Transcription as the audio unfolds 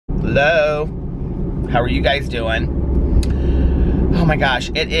Hello. How are you guys doing? Oh my gosh,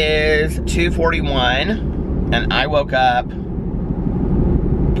 it is 2:41 and I woke up,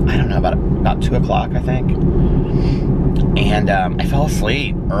 I don't know, about 2 o'clock, I think. And I fell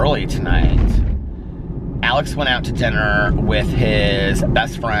asleep early tonight. Alex went out to dinner with his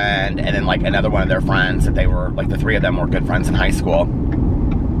best friend and then like another one of their friends that they were, like the three of them were good friends in high school.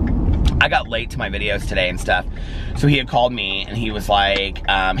 I got late to my videos today and stuff. So he had called me and he was like,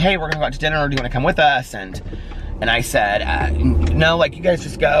 hey, we're gonna go out to dinner. Do you wanna come with us? And I said, no, like you guys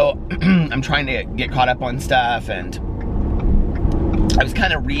just go. I'm trying to get caught up on stuff. And I was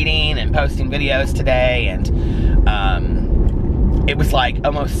kind of reading and posting videos today. And it was like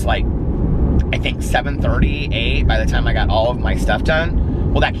almost like, I think 7:30, 8 by the time I got all of my stuff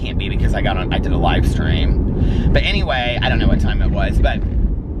done. Well, that can't be because I did a live stream. But anyway, I don't know what time it was, but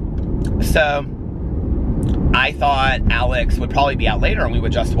so I thought Alex would probably be out later and we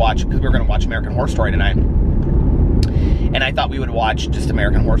would just watch, because we were going to watch American Horror Story tonight. And I thought we would watch just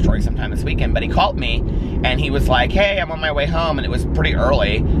American Horror Story sometime this weekend. But he called me and he was like, hey, I'm on my way home. And it was pretty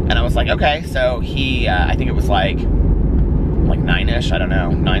early. And I was like, okay. So he, I think it was like 9-ish, I don't know,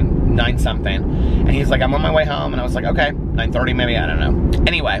 9 something. And he's like, I'm on my way home. And I was like, okay, 9:30 maybe, I don't know.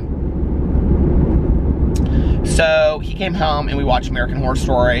 Anyway. So he came home and we watched American Horror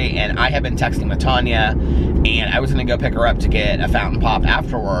Story, and I had been texting with Tanya and I was gonna go pick her up to get a fountain pop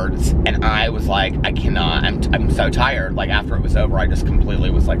afterwards, and I was like, I cannot, I'm so tired. Like after it was over, I just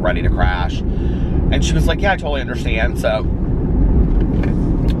completely was like ready to crash. And she was like, yeah, I totally understand. So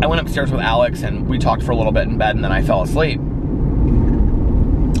I went upstairs with Alex and we talked for a little bit in bed, and then I fell asleep.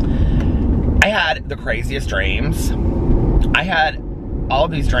 I had the craziest dreams. I had all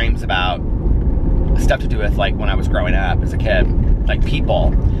of these dreams about stuff to do with like when I was growing up as a kid, like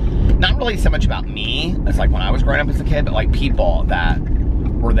people, not really so much about me as like when I was growing up as a kid, but like people that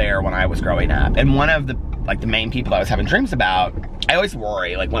were there when I was growing up. And one of the main people that I was having dreams about, I always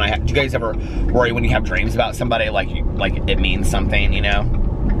worry, like when do you guys ever worry when you have dreams about somebody, like it means something, you know?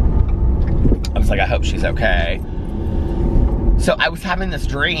 I was like, I hope she's okay. So I was having this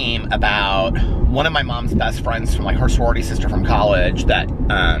dream about one of my mom's best friends from like her sorority sister from college that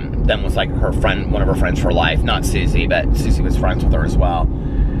then was like her friend, one of her friends for life. Not Susie, but Susie was friends with her as well.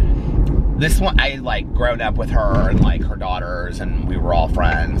 This one, I like grown up with her and like her daughters, and we were all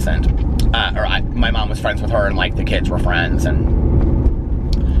friends. And my mom was friends with her, and like the kids were friends.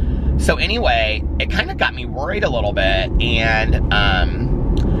 And so anyway, it kind of got me worried a little bit. And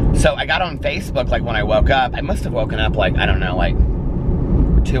so I got on Facebook, like when I woke up. I must have woken up like, I don't know, like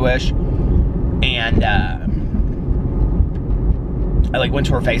 2-ish. And I like went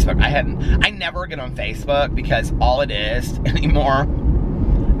to her Facebook. I never get on Facebook because all it is anymore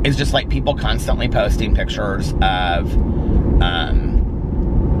is just like people constantly posting pictures of,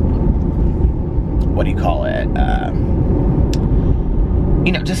 what do you call it?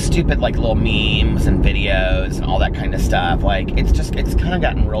 You know, just stupid like little memes and videos and all that kind of stuff. Like it's kind of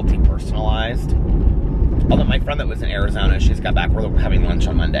gotten real depersonalized. Although my friend that was in Arizona, she's got back, we're having lunch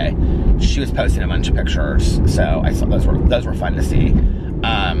on Monday. She was posting a bunch of pictures, so I saw those were fun to see,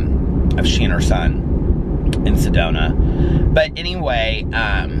 of she and her son in Sedona. But anyway,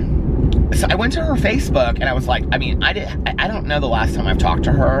 so I went to her Facebook and I was like, I mean, I don't know the last time I've talked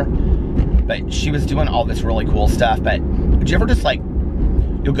to her, but she was doing all this really cool stuff. But did you ever just like,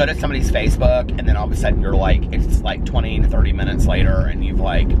 you'll go to somebody's Facebook and then all of a sudden you're like, it's like 20 to 30 minutes later and you're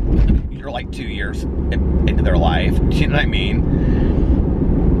like 2 years into their life. Do you know what I mean?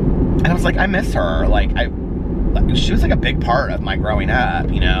 And I was like, I miss her. Like she was like a big part of my growing up,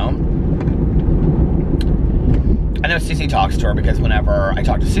 you know? I know Susie talks to her because whenever I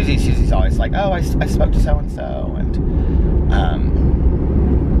talk to Susie, Susie's always like, oh, I spoke to so-and-so. And,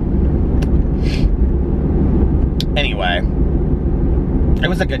 anyway, it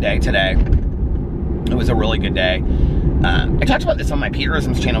was a good day today. It was a really good day. I talked about this on my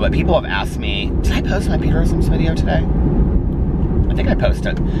Peterisms channel, but people have asked me, did I post my Peterisms video today? I think I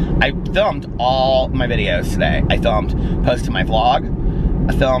posted. I filmed all my videos today. I posted my vlog.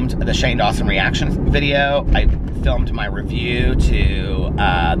 I filmed the Shane Dawson reactions video. I filmed my review to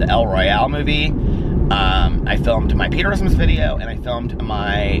the El Royale movie. I filmed my Peterisms video, and I filmed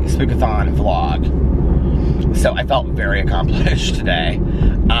my Spookathon vlog. So I felt very accomplished today.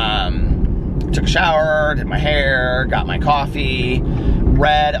 Took a shower, did my hair, got my coffee,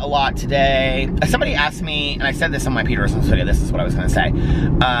 read a lot today. Somebody asked me, and I said this on my Peterisms video, this is what I was gonna say,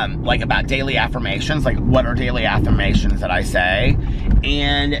 like about daily affirmations, like what are daily affirmations that I say?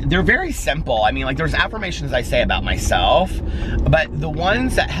 And they're very simple. I mean, like, there's affirmations I say about myself, but the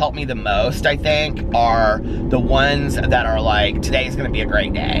ones that help me the most, I think, are the ones that are like, today is gonna be a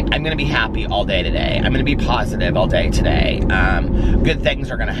great day. I'm gonna be happy all day today. I'm gonna be positive all day today. Good things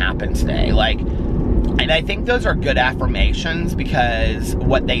are gonna happen today. Like, and I think those are good affirmations because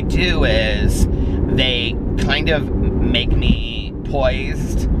what they do is they kind of make me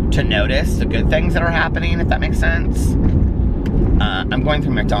poised to notice the good things that are happening, if that makes sense. I'm going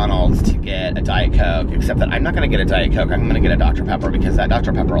through McDonald's to get a Diet Coke, except that I'm not going to get a Diet Coke. I'm going to get a Dr. Pepper because that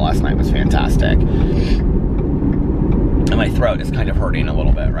Dr. Pepper last night was fantastic. And my throat is kind of hurting a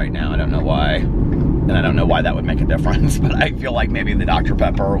little bit right now. I don't know why. And I don't know why that would make a difference, but I feel like maybe the Dr.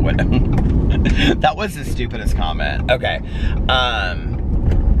 Pepper would. That was the stupidest comment. Okay.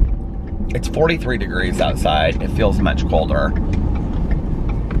 It's 43 degrees outside. It feels much colder.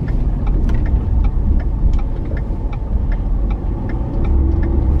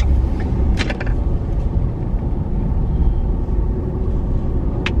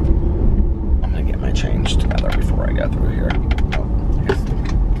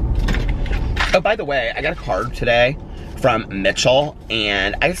 Oh, by the way, I got a card today from Mitchell,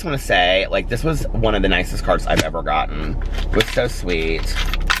 and I just want to say, like, this was one of the nicest cards I've ever gotten. It was so sweet.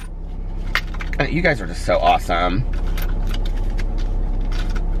 You guys are just so awesome.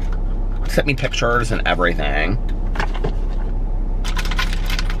 Sent me pictures and everything.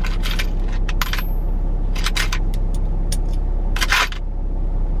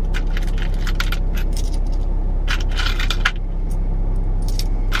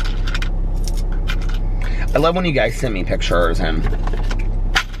 I love when you guys send me pictures and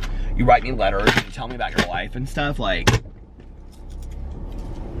you write me letters and you tell me about your life and stuff. Like,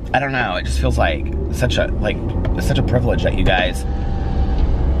 I don't know, it just feels like such a privilege that you guys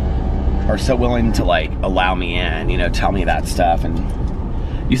are so willing to, like, allow me in, you know, tell me that stuff. And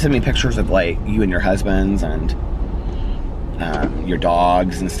you send me pictures of, like, you and your husbands and your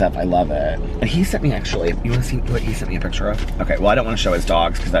dogs and stuff. I love it. And he sent me, actually, you want to see what he sent me a picture of? Okay, well, I don't want to show his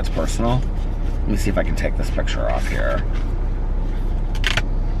dogs because that's personal. Let me see if I can take this picture off here.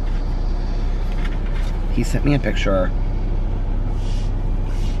 He sent me a picture.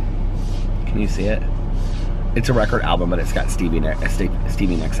 Can you see it? It's a record album, but it's got Stevie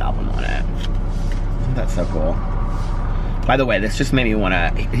Nicks album on it. Isn't that so cool? By the way, this just made me want to...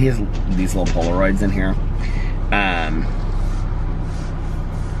 He has these little Polaroids in here.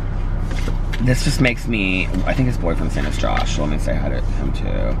 This just makes me... I think his boyfriend's name is Josh, so let me say hi to him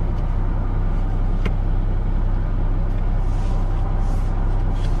too.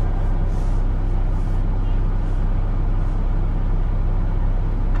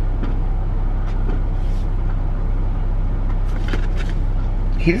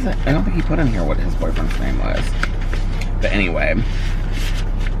 He doesn't, I don't think he put in here what his boyfriend's name was. But anyway,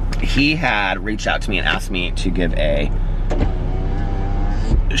 he had reached out to me and asked me to give a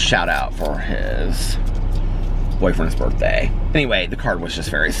shout out for his boyfriend's birthday. Anyway, the card was just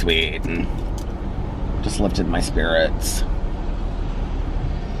very sweet and just lifted my spirits.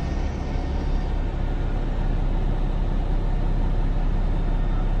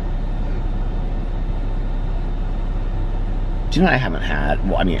 Do you know what I haven't had?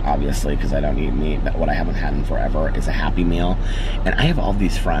 Well, I mean, obviously, because I don't eat meat, but what I haven't had in forever is a Happy Meal. And I have all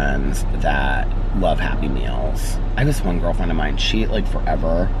these friends that love Happy Meals. I have this one girlfriend of mine, she, like,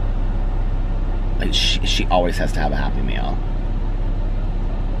 forever, like, she always has to have a Happy Meal.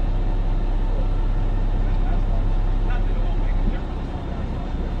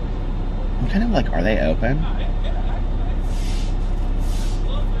 I'm kind of like, are they open?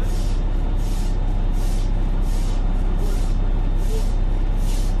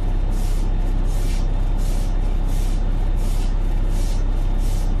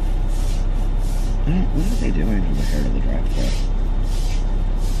 What are they doing over here to the drive-thru?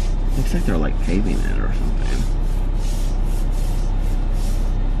 Looks like they're, like, paving it or something.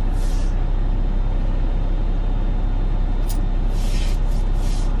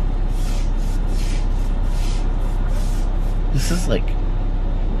 This is like...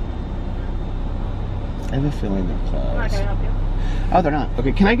 I have a feeling they're closed. Can I help you? Oh, they're not.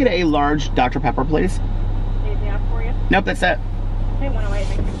 Okay, can I get a large Dr. Pepper, please? Anything else for you? Nope, that's it. Okay, 108,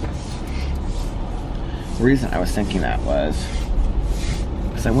 thank you. The reason I was thinking that was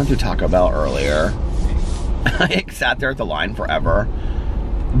because I went through Taco Bell earlier. I sat there at the line forever.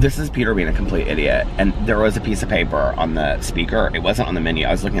 This is Peter being a complete idiot. And there was a piece of paper on the speaker. It wasn't on the menu.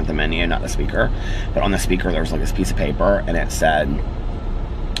 I was looking at the menu, not the speaker. But on the speaker, there was like this piece of paper, and it said,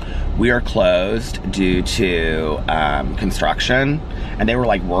 We are closed due to construction, and they were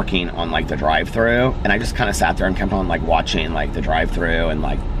like working on like the drive-through, and I just kind of sat there and kept on like watching like the drive-through and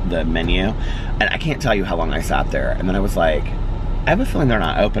like the menu, and I can't tell you how long I sat there. And then I was like, I have a feeling they're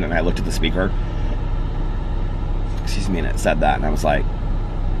not open, and I looked at the speaker, excuse me, and it said that, and I was like,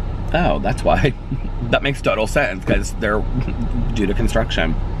 oh, that's why. That makes total sense, because they're due to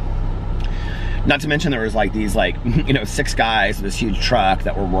construction. Not to mention there was like these like, you know, 6 guys with this huge truck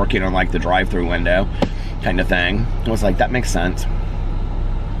that were working on like the drive-through window kind of thing. I was like, that makes sense.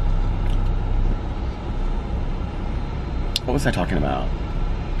 What was I talking about?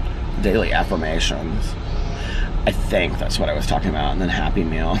 Daily affirmations. I think that's what I was talking about. And then Happy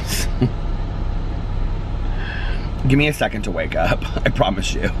Meals. Give me a second to wake up. I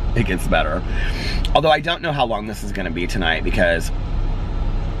promise you, it gets better. Although I don't know how long this is going to be tonight, because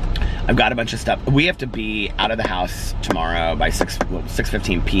I've got a bunch of stuff. We have to be out of the house tomorrow by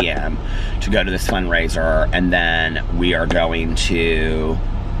 6:15 p.m. to go to this fundraiser, and then we are going to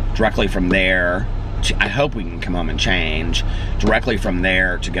directly from there. I hope we can come home and change directly from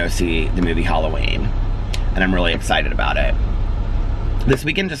there to go see the movie Halloween, and I'm really excited about it. This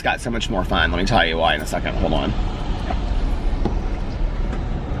weekend just got so much more fun. Let me tell you why in a second. Hold on.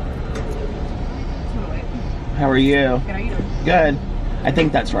 How are you? Good, how are you doing? Good. I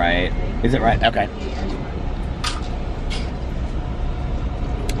think that's right. Is it right? Okay.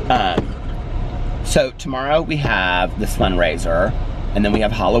 So tomorrow we have this fundraiser, and then we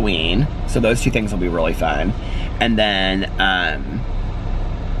have Halloween. So those 2 things will be really fun. And then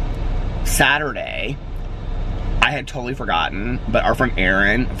Saturday, I had totally forgotten, but our friend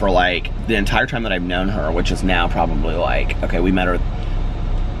Erin, for like the entire time that I've known her, which is now probably like, okay, we met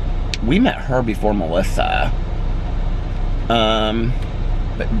her before Melissa.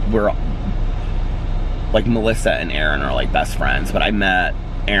 But we're like, Melissa and Erin are like best friends, but I met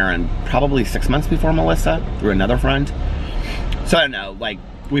Erin probably 6 months before Melissa through another friend. So I don't know, like,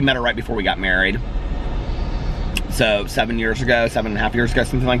 we met her right before we got married. So 7.5 years ago,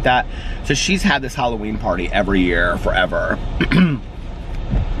 something like that. So she's had this Halloween party every year forever.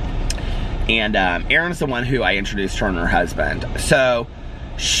 And Erin's the one who I introduced her and her husband. So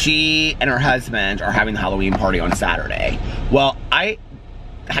she and her husband are having the Halloween party on Saturday. Well, I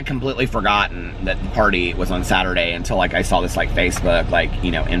had completely forgotten that the party was on Saturday until like I saw this like Facebook like,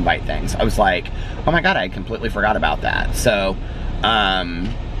 you know, invite things. I was like, oh my god, I completely forgot about that. So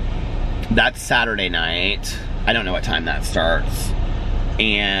that's Saturday night. I don't know what time that starts.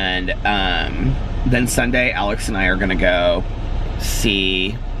 And then Sunday, Alex and I are gonna go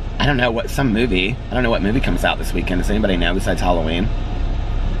see, I don't know what, some movie. I don't know what movie comes out this weekend. Does anybody know besides Halloween?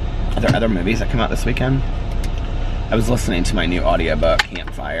 Are there other movies that come out this weekend? I was listening to my new audiobook,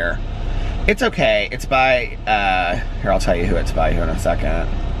 Campfire. It's okay. It's by, here, I'll tell you who it's by here in a second.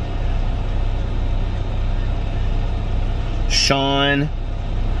 Sean.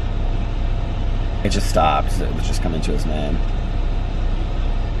 It just stopped. It was just coming to his name.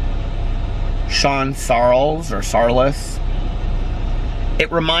 Sean Sarles, or Sarles. It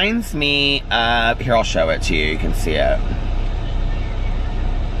reminds me of, here, I'll show it to you. You can see it.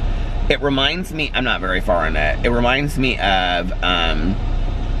 It reminds me, I'm not very far in it. It reminds me of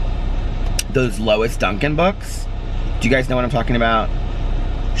those Lois Duncan books. Do you guys know what I'm talking about?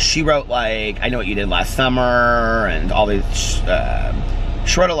 She wrote like, I Know What You Did Last Summer, and all these,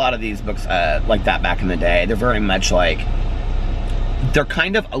 she wrote a lot of these books like that back in the day. They're very much like, they're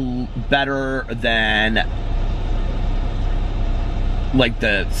kind of better than like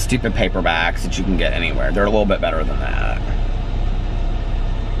the stupid paperbacks that you can get anywhere. They're a little bit better than that.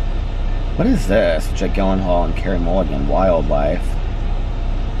 What is this? Jake Gyllenhaal and Carey Mulligan, Wildlife.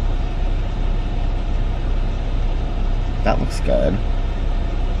 That looks good.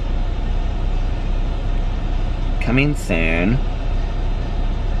 Coming soon.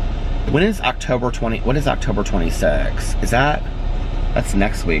 When is October 20? What is October 26? Is that's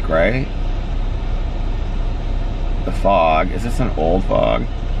next week, right? The Fog. Is this an old Fog?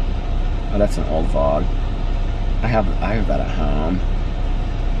 Oh, that's an old Fog. I have that at home.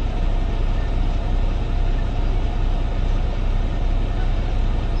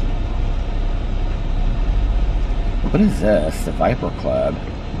 What is this? The Viper Club.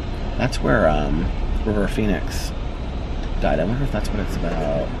 That's where River Phoenix died. I wonder if that's what it's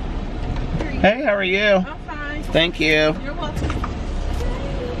about. Hey, how are you? I'm fine. Thank you. You're welcome.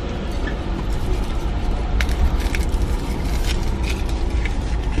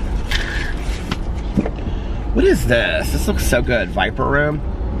 What is this? This looks so good. Viper Room.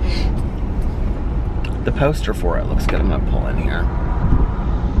 The poster for it looks good. I'm gonna pull in here.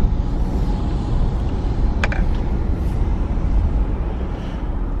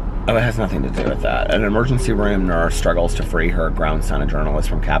 Oh, it has nothing to do with that. An emergency room nurse struggles to free her ground son, a journalist,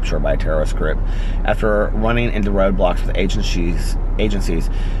 from capture by a terrorist group. After running into roadblocks with agencies,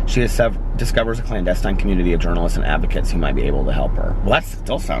 she discovers a clandestine community of journalists and advocates who might be able to help her. Well, that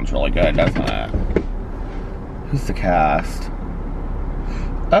still sounds really good, doesn't it? Who's the cast?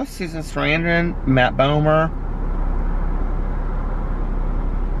 Oh, Susan Sarandon, Matt Bomer.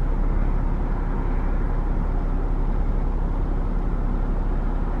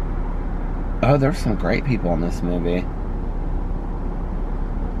 Oh, there's some great people in this movie.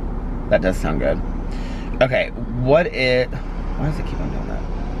 That does sound good. Okay, why does it keep on doing that?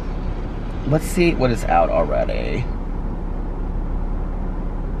 Let's see what is out already.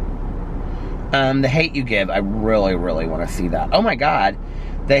 The Hate U Give, I really, really want to see that. Oh my god.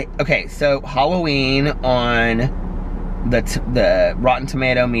 Okay, so Halloween on the Rotten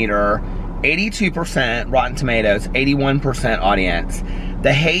Tomato meter, 82% Rotten Tomatoes, 81% audience.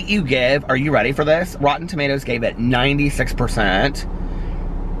 The Hate U Give, are you ready for this? Rotten Tomatoes gave it 96%.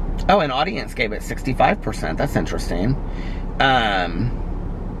 Oh, and audience gave it 65%. That's interesting.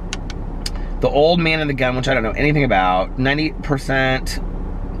 The Old Man and the Gun, which I don't know anything about,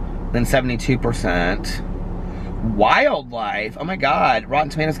 90%, then 72%. Wildlife, oh my god, Rotten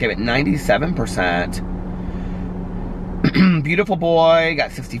Tomatoes gave it 97%. Beautiful Boy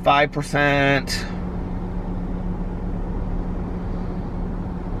got 65%.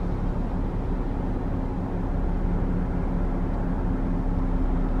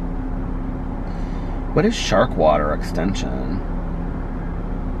 What is Sharkwater Extension?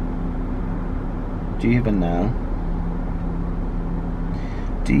 Do you even know?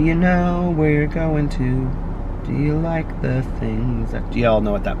 Do you know where you're going to? Do you like the things that... Do y'all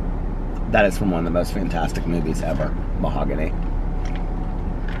know what that is from one of the most fantastic movies ever, Mahogany.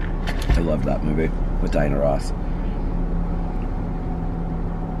 I love that movie with Diana Ross.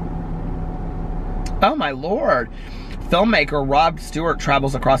 Oh my lord! Filmmaker Rob Stewart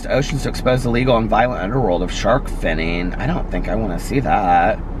travels across the oceans to expose the legal and violent underworld of shark finning. I don't think I want to see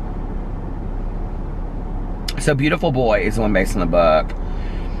that. So Beautiful Boy is the one based on the book.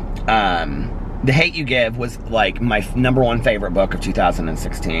 The Hate U Give was like my #1 favorite book of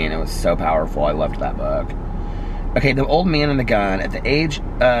 2016. It was so powerful. I loved that book. Okay, The Old Man and the Gun. At the age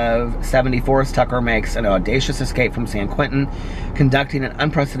of 70, Forrest Tucker makes an audacious escape from San Quentin, conducting an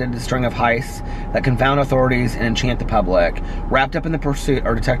unprecedented string of heists that confound authorities and enchant the public. Wrapped up in the pursuit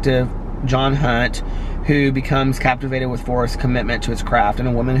are Detective John Hunt, who becomes captivated with Forrest's commitment to his craft, and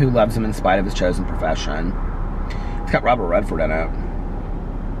a woman who loves him in spite of his chosen profession. It's got Robert Redford in it.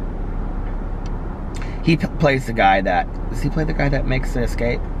 He plays the guy that... Does he play the guy that makes the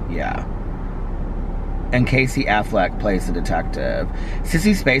escape? Yeah. And Casey Affleck plays the detective.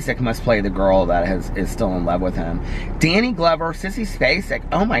 Sissy Spacek must play the girl that is still in love with him. Danny Glover, Sissy Spacek.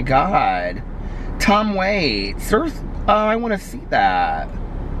 Oh my god. Tom Waits. Oh, I want to see that.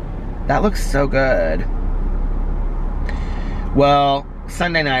 That looks so good. Well,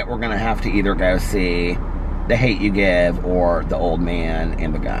 Sunday night we're going to have to either go see The Hate U Give or The Old Man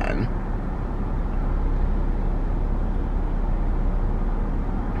and the Gun.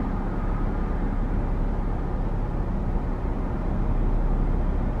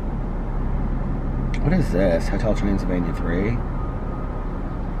 What is this? Hotel Transylvania 3?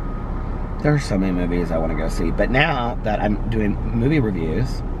 There are so many movies I want to go see. But now that I'm doing movie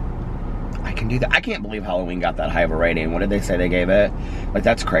reviews, I can do that. I can't believe Halloween got that high of a rating. What did they say they gave it? Like,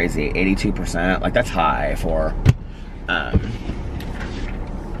 that's crazy. 82%. Like, that's high for...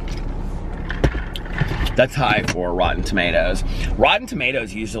 that's high for Rotten Tomatoes. Rotten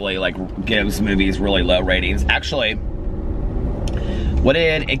Tomatoes usually, like, gives movies really low ratings. Actually, what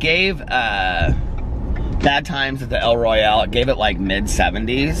it gave... Bad Times at the El Royale, it gave it like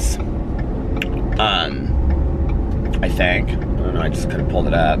mid-70s. I think. I don't know, I just could have pulled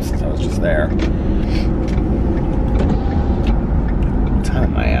it up since I was just there. What time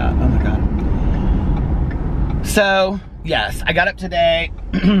am I at? Oh my god. So, yes, I got up today,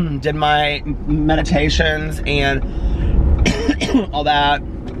 did my meditations and all that.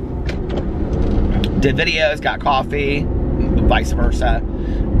 Did videos, got coffee, vice versa.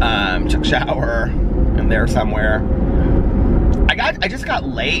 Took a shower in there somewhere. I just got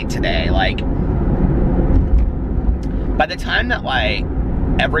late today. Like, by the time that like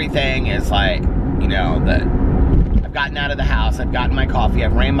everything is like, you know, that I've gotten out of the house, I've gotten my coffee,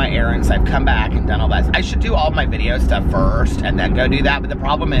 I've ran my errands, I've come back and done all that. I should do all my video stuff first and then go do that. But the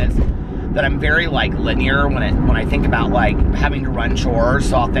problem is that I'm very like linear when I think about like having to run chores.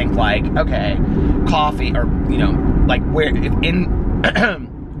 So I'll think like, okay, coffee, or you know, like where in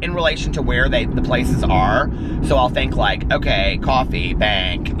in relation to where the places are. So I'll think like, okay, coffee,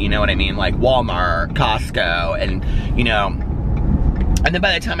 bank, you know what I mean? Like Walmart, Costco, and you know, and then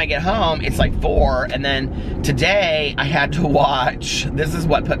by the time I get home, it's like 4, and then today I had to watch, this is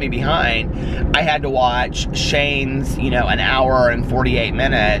what put me behind, I had to watch Shane's, you know, an hour and 48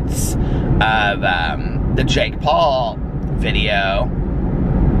 minutes of the Jake Paul video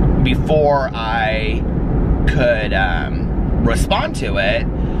before I could respond to it.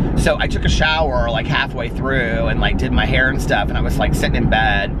 So I took a shower like halfway through and like did my hair and stuff, and I was like sitting in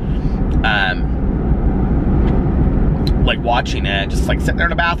bed, like watching it, just like sitting there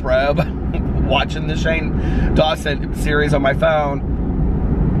in a bathrobe, watching the Shane Dawson series on my phone.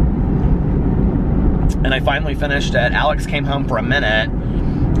 And I finally finished it. Alex came home for a minute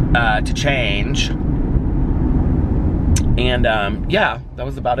to change. And yeah, that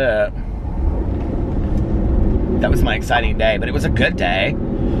was about it. That was my exciting day, but it was a good day.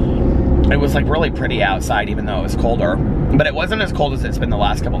 It was like really pretty outside, even though it was colder. But it wasn't as cold as it's been the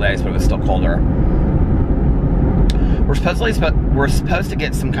last couple days, but it was still colder. We're supposed to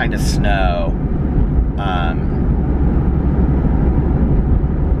get some kind of snow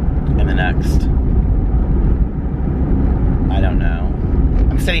in the next, I don't know.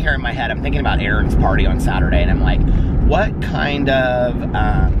 I'm sitting here in my head, I'm thinking about Aaron's party on Saturday, and I'm like, what kind of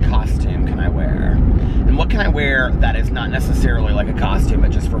costume can I wear? And what can I wear that is not necessarily like a costume,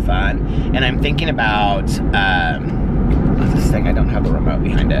 but just for fun? And I'm thinking about, what's this thing? I don't have the remote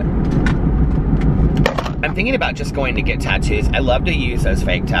behind it. I'm thinking about just going to get tattoos. I love to use those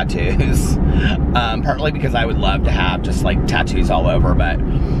fake tattoos. Partly because I would love to have just like tattoos all over, but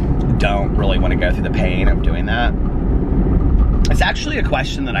don't really want to go through the pain of doing that. It's actually a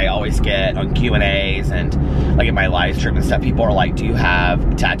question that I always get on Q&As and like in my live stream and stuff. People are like, do you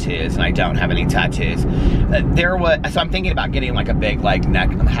have tattoos? And I don't have any tattoos. So I'm thinking about getting like a big like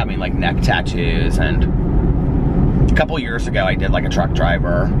having like neck tattoos. And a couple years ago I did like a truck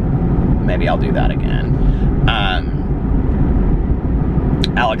driver. Maybe I'll do that again.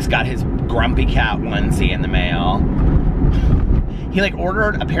 Alex got his Grumpy Cat onesie in the mail. He like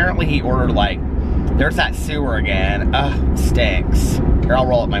apparently he ordered like, there's that sewer again. Ugh, stinks. Here, I'll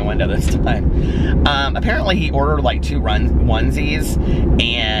roll up my window this time. Apparently he ordered like 2 onesies,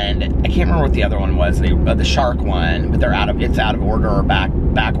 and I can't remember what the other one was, the shark one, but it's out of order or back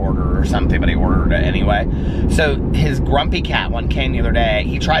order or something, but he ordered it anyway. So his Grumpy Cat one came the other day.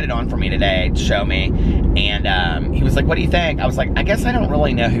 He tried it on for me today to show me, and he was like, what do you think? I was like, I guess I don't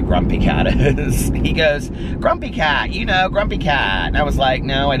really know who Grumpy Cat is. He goes, Grumpy Cat, you know, Grumpy Cat. And I was like,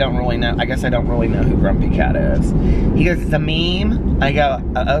 no, I don't really know. I guess I don't really know who Grumpy Cat is. He goes, it's a meme. I go,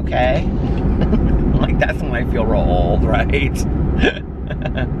 okay. Like, that's when I feel real old, right?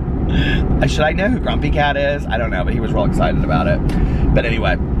 Should I know who Grumpy Cat is? I don't know, but he was real excited about it. But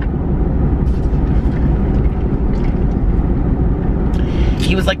anyway.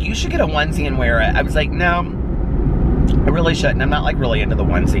 He was like, you should get a onesie and wear it. I was like, no, I really shouldn't. I'm not like really into the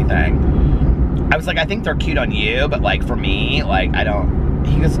onesie thing. I was like, I think they're cute on you, but like for me, like I don't.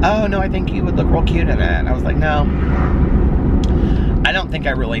 He goes, oh no, I think you would look real cute in it. And I was like, no, I don't think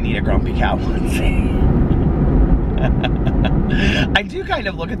I really need a Grumpy Cat onesie. I do kind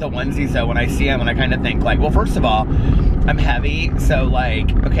of look at the onesies though when I see them, and I kind of think like, well, first of all, I'm heavy, so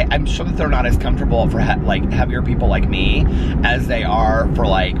like, okay, I'm sure that they're not as comfortable for like heavier people like me as they are for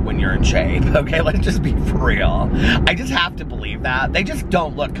like when you're in shape. Okay, let's just be for real. I just have to believe that they just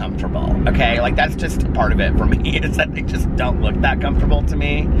don't look comfortable. Okay, like that's just part of it for me, is that they just don't look that comfortable to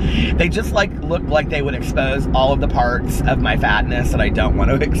me. They just like look like they would expose all of the parts of my fatness that I don't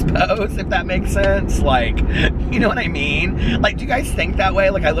want to expose, if that makes sense. Like, you know what I mean? Like, do you guys think that way?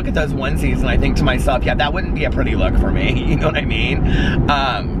 Like, I look at those onesies and I think to myself, yeah, that wouldn't be a pretty look for me. You know what I mean?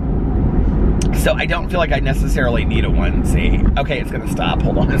 So I don't feel like I necessarily need a onesie. Okay, it's gonna stop.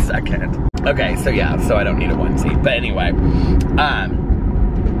 Hold on a second. Okay, so yeah, so I don't need a onesie. But anyway,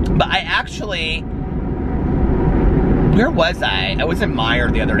 but I actually, where was I? I was in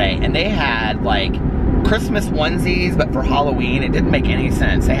Meijer the other day, and they had like Christmas onesies, but for Halloween. It didn't make any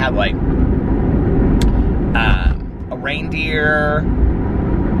sense. They had like a reindeer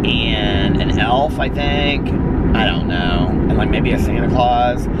and an elf, I think. I don't know. And like maybe a Santa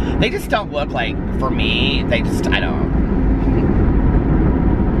Claus. They just don't look like, for me, they just, I don't.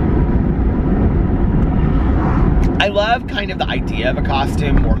 I love kind of the idea of a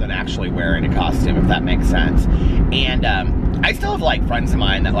costume more than actually wearing a costume, if that makes sense. And I still have like friends of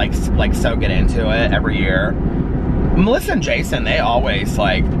mine that like so get into it every year. Melissa and Jason, they always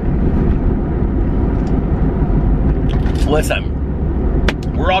like, listen,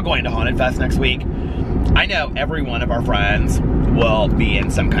 we're all going to Haunted Fest next week. I know every one of our friends will be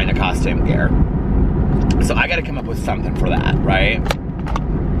in some kind of costume gear. So I gotta come up with something for that, right?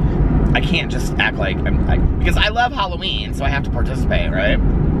 I can't just act like because I love Halloween, so I have to participate, right?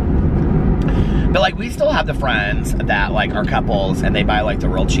 But like, we still have the friends that like are couples and they buy like the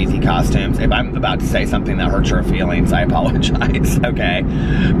real cheesy costumes. If I'm about to say something that hurts your feelings, I apologize, okay?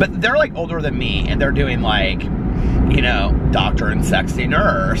 But they're like older than me and they're doing like, you know, doctor and sexy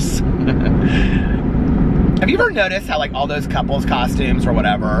nurse. Have you ever noticed how like all those couples costumes or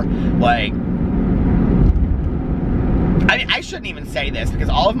whatever, like, I mean, I shouldn't even say this because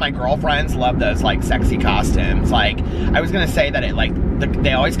all of my girlfriends love those like sexy costumes. Like, I was gonna say that it like,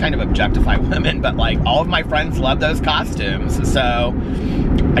 they always kind of objectify women, but like all of my friends love those costumes. So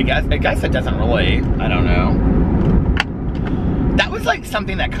I guess it doesn't really, I don't know. That was like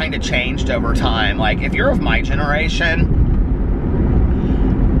something that kind of changed over time. Like, if you're of my generation,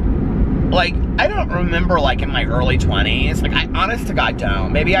 like, I don't remember like in my early 20s, like I honest to God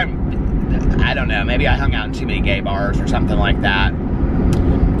don't. Maybe I don't know, maybe I hung out in too many gay bars or something like that.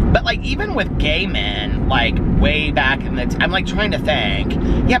 But like, even with gay men, like way back in the, I'm like trying to think.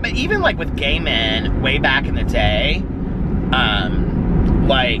 Yeah, but even like with gay men way back in the day,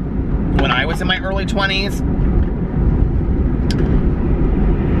 like when I was in my early 20s,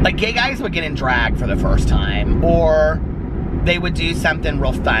 like gay guys would get in drag for the first time, or they would do something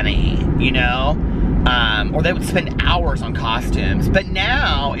real funny, you know? Or they would spend hours on costumes. But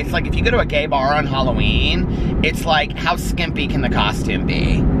now, it's like if you go to a gay bar on Halloween, it's like, how skimpy can the costume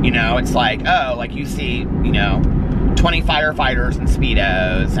be? You know, it's like, oh, like you see, you know, 20 firefighters and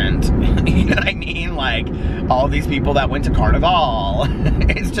Speedos and, you know what I mean? Like, all these people that went to Carnival.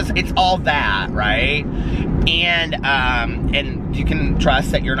 It's all that, right? And you can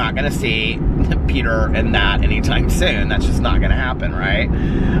trust that you're not gonna see Peter in that anytime soon. That's just not gonna happen, right?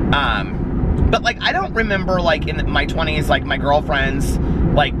 But like, I don't remember like in my 20s, like my girlfriends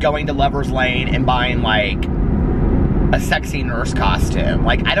like going to Lover's Lane and buying like a sexy nurse costume.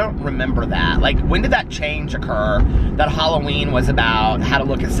 Like, I don't remember that. Like, when did that change occur? That Halloween was about how to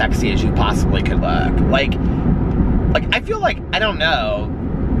look as sexy as you possibly could look. Like I feel like, I don't know,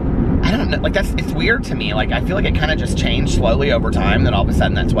 like it's weird to me. Like, I feel like it kind of just changed slowly over time, that all of a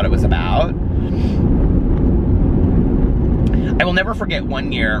sudden that's what it was about. I will never forget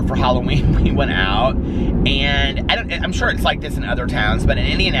one year for Halloween, we went out, and I'm sure it's like this in other towns, but in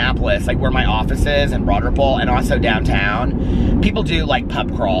Indianapolis, like where my office is, in Broad Ripple, and also downtown, people do like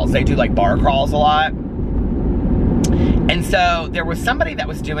pub crawls. They do like bar crawls a lot. And so there was somebody that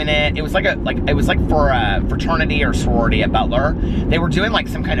was doing it. It was like for a fraternity or sorority at Butler. They were doing like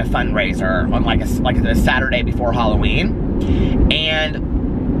some kind of fundraiser on like a Saturday before Halloween, and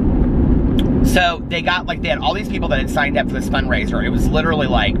so they got like, they had all these people that had signed up for this fundraiser. It was literally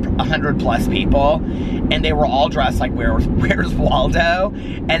like 100+ people, and they were all dressed like Where's Waldo,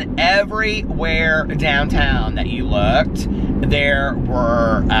 and everywhere downtown that you looked, there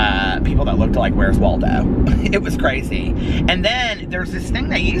were people that looked like Where's Waldo. It was crazy. And then there's this thing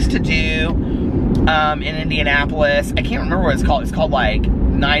they used to do in Indianapolis. I can't remember what it's called. It's called like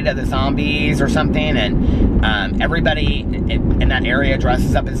Night of the Zombies or something, and everybody in that area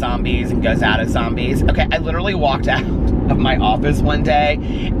dresses up as zombies and goes out as zombies. Okay, I literally walked out of my office one day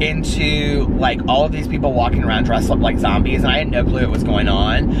into like all of these people walking around dressed up like zombies, and I had no clue what was going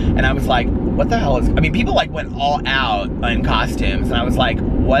on. And I was like, what the hell is, I mean, people like went all out in costumes, and I was like,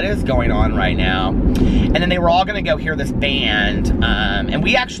 what is going on right now? And then they were all gonna go hear this band, and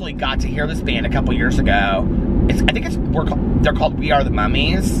we actually got to hear this band a couple years ago. They're called We Are the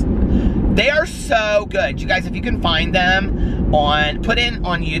Mummies. They are so good. You guys, if you can find them put in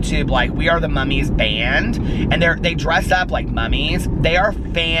on YouTube, like We Are the Mummies band, and they dress up like mummies. They are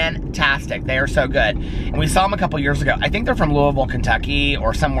fantastic. They are so good. And we saw them a couple years ago. I think they're from Louisville, Kentucky,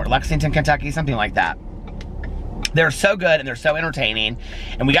 or somewhere, Lexington, Kentucky, something like that. They're so good and they're so entertaining.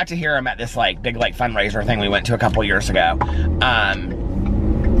 And we got to hear them at this like big like fundraiser thing we went to a couple years ago.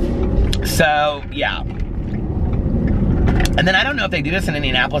 So yeah. And then I don't know if they do this in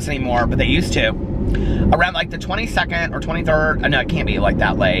Indianapolis anymore, but they used to. Around like the 22nd or 23rd, no, it can't be like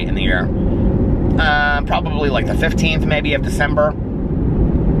that late in the year. Probably like the 15th maybe of December.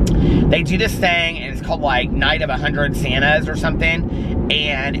 They do this thing, and it's called like Night of 100 Santas or something.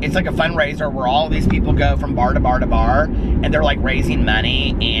 And it's like a fundraiser where all of these people go from bar to bar to bar, and they're like raising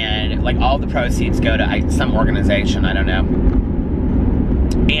money, and like all the proceeds go to some organization, I don't know.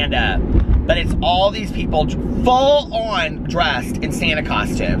 And, but it's all these people full on dressed in Santa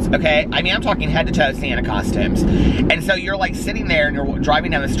costumes, okay? I mean, I'm talking head to toe Santa costumes. And so you're like sitting there and you're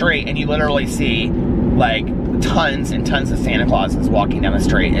driving down the street, and you literally see like tons and tons of Santa Clauses walking down the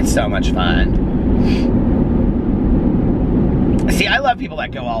street. It's so much fun. See, I love people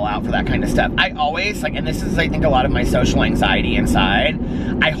that go all out for that kind of stuff. I always, like, and this is, I think, a lot of my social anxiety inside.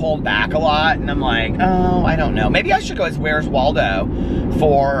 I hold back a lot, and I'm like, oh, I don't know. Maybe I should go as Where's Waldo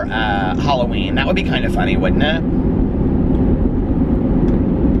for Halloween. That would be kind of funny, wouldn't it?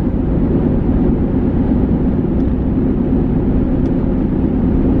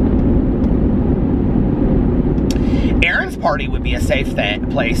 Aaron's party would be a safe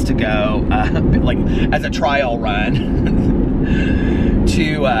place to go, like, as a trial run. To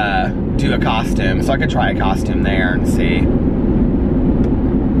do a costume, so I could try a costume there and see.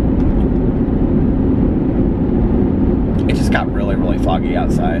 It just got really, really foggy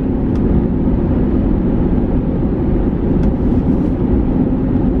outside.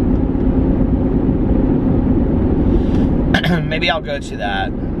 Maybe I'll go to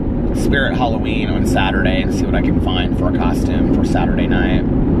that Spirit Halloween on Saturday and see what I can find for a costume for Saturday night.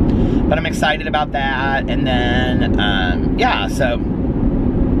 But I'm excited about that. And then, yeah, so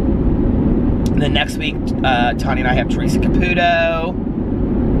then next week, Tanya and I have Teresa Caputo.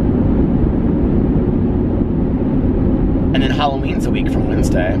 And then Halloween's a week from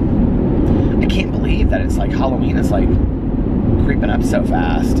Wednesday. I can't believe that it's like Halloween is like creeping up so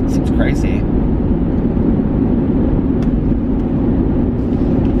fast. It seems crazy.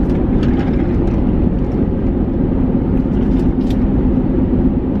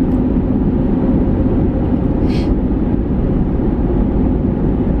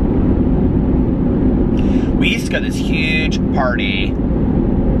 Go to this huge party.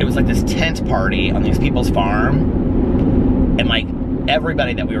 It was like this tent party on these people's farm, and like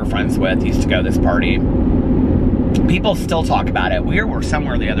everybody that we were friends with used to go to this party. People still talk about it. We were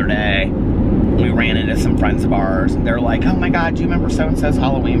somewhere the other day. We ran into some friends of ours, and they're like, "Oh my God, do you remember so-and-so's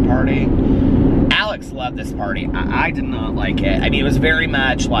Halloween party?" Alex loved this party. I did not like it. I mean, it was very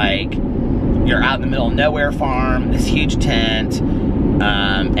much like you're out in the middle of nowhere farm, this huge tent.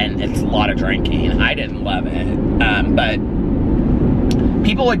 And it's a lot of drinking. I didn't love it. But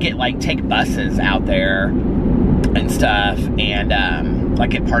people would get, like, take buses out there and stuff, and,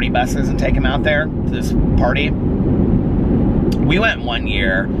 like, get party buses and take them out there to this party. We went 1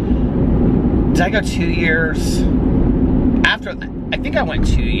 year. Did I go 2 years? I think I went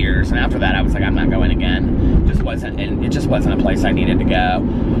 2 years, and after that I was like, I'm not going again. It just wasn't a place I needed to go.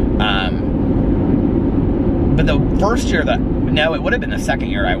 But the first year no, it would have been the second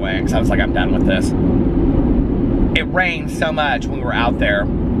year I went, because I was like, I'm done with this. It rained so much when we were out there,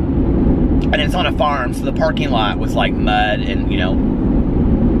 and it's on a farm, so the parking lot was like mud, and, you know,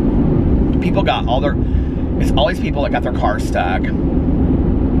 people got it's always people that got their cars stuck,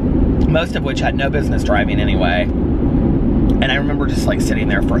 most of which had no business driving anyway. And I remember just like sitting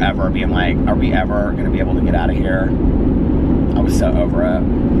there forever being like, are we ever going to be able to get out of here? I was so over it.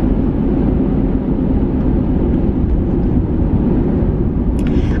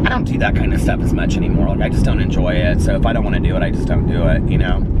 I don't do that kind of stuff as much anymore. Like, I just don't enjoy it. So if I don't want to do it, I just don't do it, you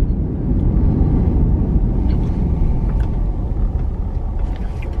know?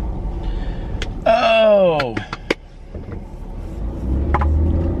 Oh.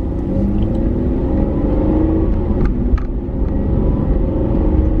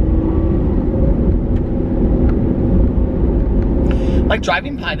 Like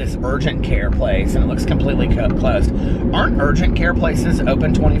driving by this urgent care place and it looks completely closed. Aren't urgent care places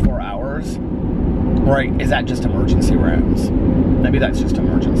open 24 hours? Or is that just emergency rooms? Maybe that's just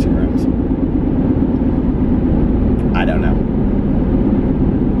emergency rooms. I don't know.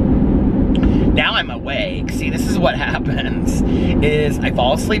 Now I'm awake. See, this is what happens, is I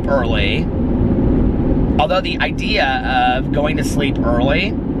fall asleep early. Although the idea of going to sleep early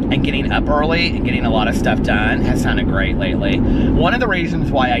and getting up early and getting a lot of stuff done has sounded great lately. One of the reasons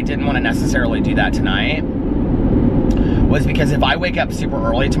why I didn't want to necessarily do that tonight was because if I wake up super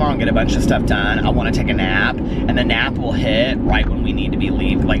early tomorrow and get a bunch of stuff done, I want to take a nap, and the nap will hit right when we need to be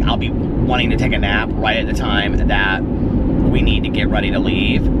leaving. Like, I'll be wanting to take a nap right at the time that we need to get ready to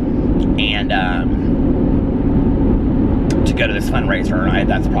leave, and to go to this fundraiser.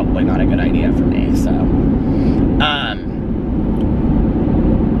 That's probably not a good idea for me, so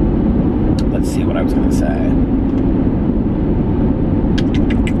let's see what I was going to say.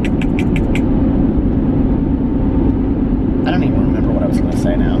 I don't even remember what I was going to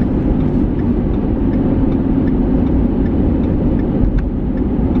say now.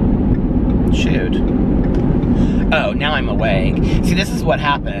 Shoot. Oh, now I'm awake. See, this is what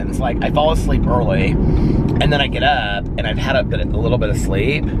happens. Like, I fall asleep early, and then I get up, and I've had a little bit of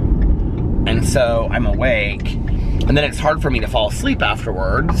sleep, and so I'm awake, and then it's hard for me to fall asleep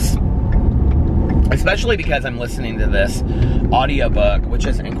afterwards. Especially because I'm listening to this audiobook, which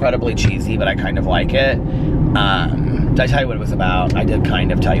is incredibly cheesy, but I kind of like it. Did I tell you what it was about? I did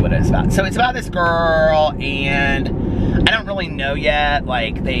kind of tell you what it was about. So it's about this girl, and I don't really know yet,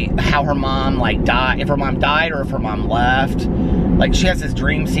 like, how her mom, like, died, if her mom died or if her mom left. Like, she has this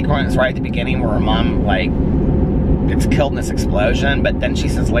dream sequence right at the beginning where her mom, like, gets killed in this explosion, but then she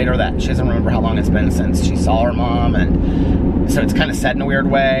says later that she doesn't remember how long it's been since she saw her mom, and so it's kind of set in a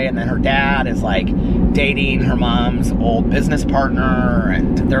weird way. And then her dad is, like, dating her mom's old business partner,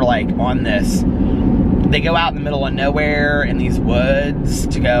 and they're, like, on this, they go out in the middle of nowhere in these woods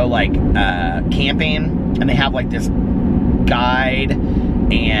to go, like, camping, and they have, like, this guide,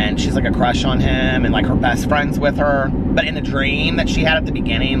 and she's, like, a crush on him, and, like, her best friend's with her. But in the dream that she had at the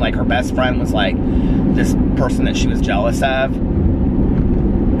beginning, like, her best friend was, like, this person that she was jealous of.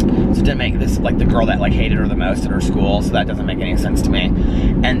 So it didn't make this, like, the girl that, like, hated her the most at her school, so that doesn't make any sense to me.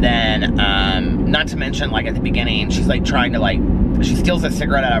 And then, not to mention, like, at the beginning, she's, like, trying to, like, she steals a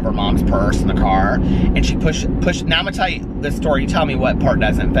cigarette out of her mom's purse in the car, and she push. Now I'm gonna tell you this story. You tell me what part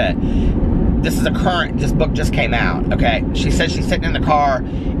doesn't fit. This is this book just came out, okay? She says she's sitting in the car,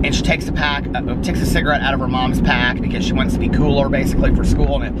 and she takes a cigarette out of her mom's pack because she wants to be cooler, basically, for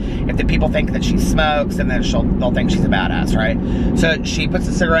school. And if the people think that she smokes, then they'll think she's a badass, right? So she puts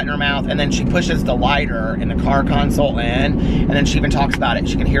the cigarette in her mouth, and then she pushes the lighter in the car console in, and then she even talks about it.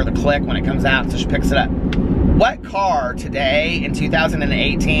 She can hear the click when it comes out, so she picks it up. What car today, in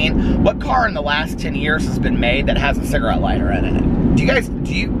 2018, what car in the last 10 years has been made that has a cigarette lighter in it? Do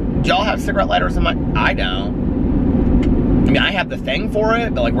y'all have cigarette lighters in my? I don't. I mean, I have the thing for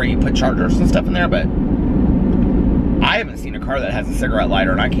it, but like where you put chargers and stuff in there, but I haven't seen a car that has a cigarette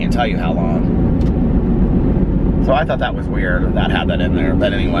lighter, and I can't tell you how long. So I thought that was weird that had that in there,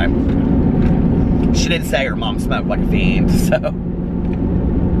 but anyway. She did say her mom smoked like a fiend, so.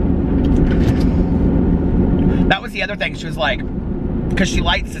 That was the other thing. She was like, because she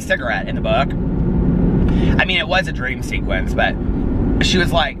lights the cigarette in the book. I mean, it was a dream sequence, but she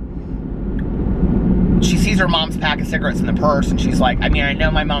was like, she sees her mom's pack of cigarettes in the purse, and she's like, I mean, I know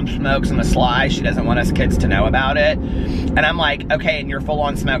my mom smokes on the sly. She doesn't want us kids to know about it. And I'm like, okay, and you're full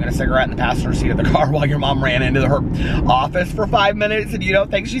on smoking a cigarette in the passenger seat of the car while your mom ran into her office for 5 minutes, and you don't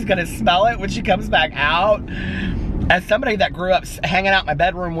think she's gonna smell it when she comes back out? As somebody that grew up hanging out my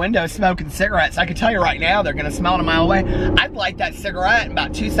bedroom window smoking cigarettes, I can tell you right now, they're gonna smell it a mile away. I'd light that cigarette, and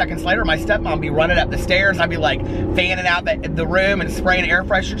about 2 seconds later, my stepmom would be running up the stairs. I'd be like fanning out the room and spraying air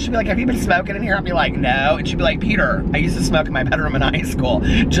freshener. She'd be like, have you been smoking in here? I'd be like, no. And she'd be like, Peter, I used to smoke in my bedroom in high school,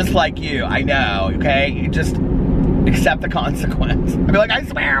 just like you. I know, okay? You just accept the consequence. I'd be like, I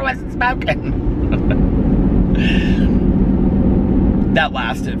swear I wasn't smoking. That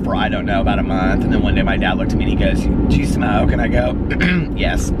lasted for, I don't know, about a month. And then one day my dad looked at me and he goes, do you smoke? And I go,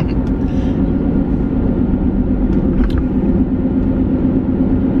 yes.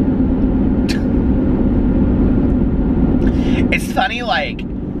 It's funny, like,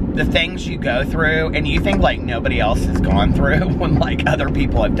 the things you go through and you think, like, nobody else has gone through when, like, other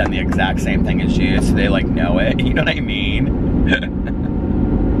people have done the exact same thing as you, so they, like, know it. You know what I mean?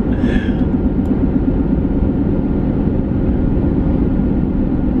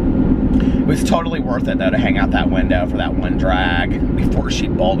 It was totally worth it, though, to hang out that window for that one drag before she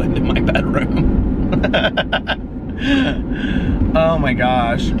bolted into my bedroom. Oh my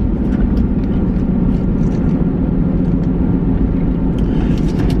gosh.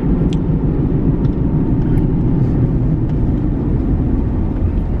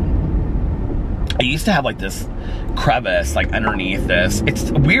 I used to have like this crevice like underneath this.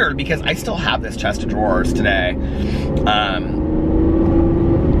 It's weird because I still have this chest of drawers today. I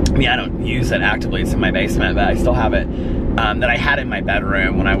mean, I don't use it actively, it's in my basement, but I still have it, that I had in my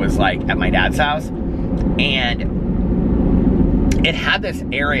bedroom when I was like at my dad's house. And it had this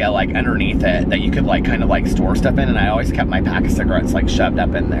area like underneath it that you could like kind of like store stuff in, and I always kept my pack of cigarettes like shoved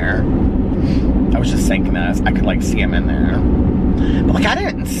up in there. I was just thinking that I could like see them in there. But like I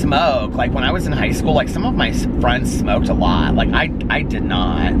didn't smoke. Like when I was in high school, like some of my friends smoked a lot. Like I did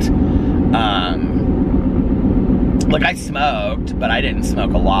not. Like I smoked, but I didn't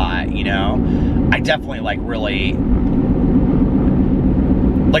smoke a lot, you know? I definitely like really,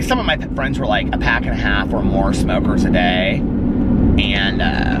 like some of my friends were like a pack and a half or more smokers a day. And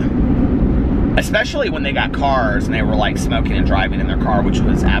especially when they got cars and they were like smoking and driving in their car, which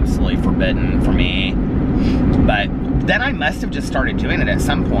was absolutely forbidden for me. But then I must have just started doing it at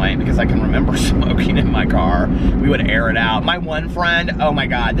some point because I can remember smoking in my car. We would air it out. My one friend, oh my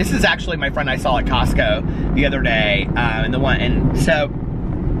God, this is actually my friend I saw at Costco the other day. And so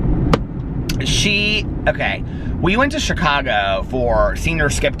she, okay, we went to Chicago for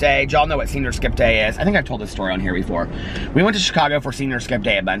Senior Skip Day. Do y'all know what Senior Skip Day is? I think I've told this story on here before. We went to Chicago for Senior Skip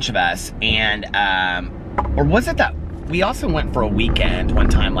Day, a bunch of us, and, or was it that we also went for a weekend one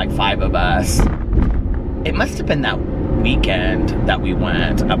time, like 5 of us. It must have been that weekend that we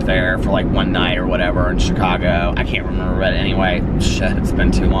went up there for like one night or whatever in Chicago. I can't remember, but anyway, shit, it's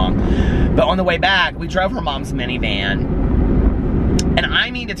been too long. But on the way back, we drove her mom's minivan. And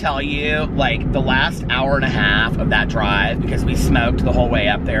I mean to tell you, like, the last hour and a half of that drive, because we smoked the whole way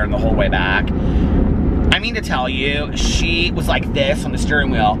up there and the whole way back, I mean to tell you, she was like this on the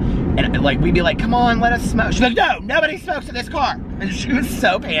steering wheel, and like, we'd be like, come on, let us smoke. She's like, no, nobody smokes in this car. And she was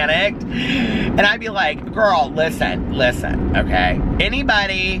so panicked. And I'd be like, girl, listen, okay?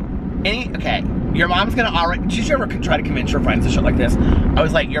 Okay, your mom's gonna already, did you ever try to convince your friends to shit like this? I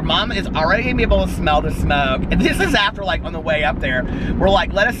was like, your mom is already gonna be able to smell the smoke. And this is after, like, on the way up there, we're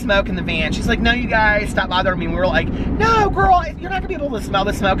like, let us smoke in the van. She's like, no, you guys, stop bothering me. We were like, no, girl, you're not gonna be able to smell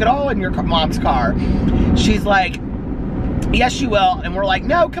the smoke at all in your mom's car. She's like, yes, you will. And we're like,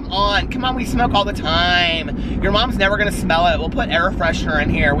 no, come on, we smoke all the time. Your mom's never gonna smell it. We'll put air freshener in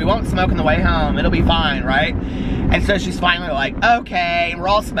here. We won't smoke on the way home. It'll be fine, right? And so she's finally like, okay, and we're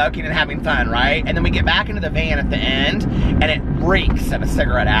all smoking and having fun, right? And then we get back into the van at the end, and it reeks of a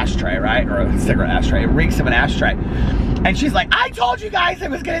cigarette ashtray, right? Or a cigarette ashtray, it reeks of an ashtray. And she's like, I told you guys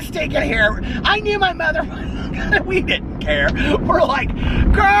it was gonna stink in here. I knew my mother was we didn't care. We're like,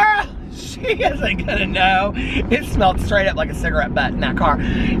 girl, she isn't gonna know. It smelled straight up like a cigarette butt in that car.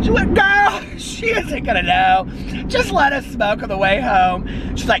 She went, girl, she isn't gonna know. Just let us smoke on the way home.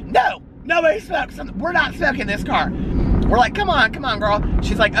 She's like, no, nobody smokes. We're not smoking in this car. We're like, come on, girl.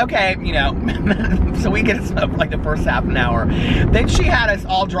 She's like, okay, you know. So we get to smoke like the first half an hour. Then she had us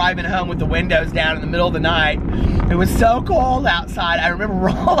all driving home with the windows down in the middle of the night. It was so cold outside. I remember we're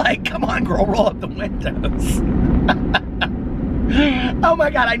all like, come on, girl, roll up the windows. Oh my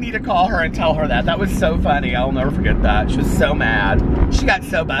God, I need to call her and tell her that. That was so funny. I'll never forget that. She was so mad. She got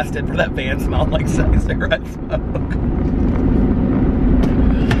so busted for that van smelling like cigarette smoke.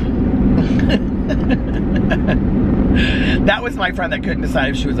 That was my friend that couldn't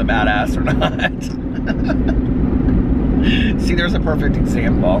decide if she was a badass or not. See, there's a perfect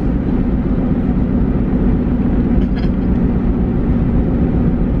example.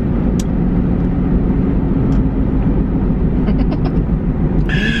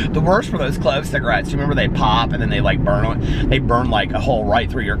 The worst for those clove cigarettes, you remember they pop and then they like burn like a hole right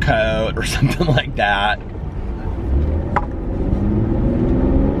through your coat or something like that.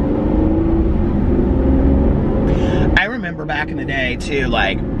 I remember back in the day too,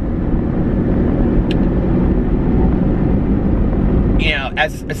 like, you know,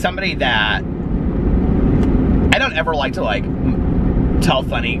 as somebody that, I don't ever like to like tell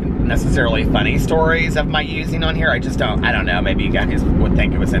necessarily funny stories of my using on here. I just don't, I don't know, maybe you guys would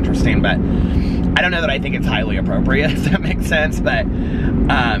think it was interesting, but I don't know that I think it's highly appropriate, if that makes sense. But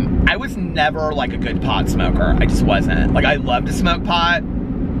I was never like a good pot smoker. I just wasn't. Like, I love to smoke pot,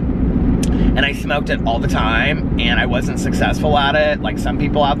 and I smoked it all the time, and I wasn't successful at it like some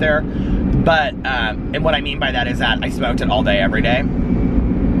people out there. But and what I mean by that is that I smoked it all day, every day.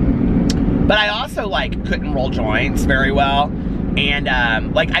 But I also like couldn't roll joints very well.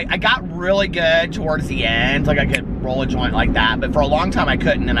 And like I got really good towards the end, like I could roll a joint like that, but for a long time I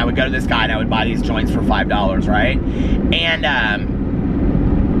couldn't. And I would go to this guy and I would buy these joints for $5, right? And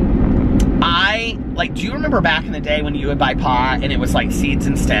I, like, do you remember back in the day when you would buy pot and it was like seeds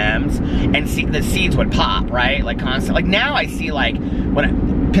and stems, and the seeds would pop, right? Like constantly. Like now I see like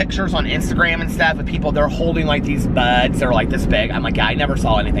pictures on Instagram and stuff of people, they're holding like these buds, they're like this big. I'm like, yeah, I never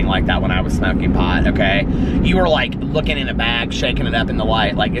saw anything like that when I was smoking pot, okay? You were like looking in a bag, shaking it up in the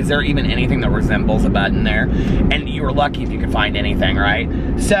light, like, is there even anything that resembles a bud in there? And you were lucky if you could find anything, right?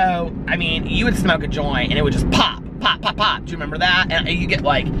 So, I mean, you would smoke a joint and it would just pop, pop, pop, pop. Do you remember that? And you get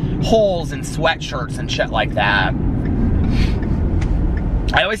like holes in sweatshirts and shit like that.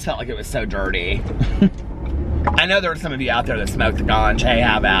 I always felt like it was so dirty. I know there are some of you out there that smoke the ganj. Hey,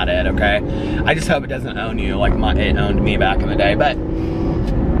 have at it, okay? I just hope it doesn't own you like it owned me back in the day. But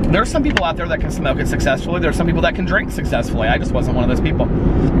there are some people out there that can smoke it successfully. There are some people that can drink successfully. I just wasn't one of those people.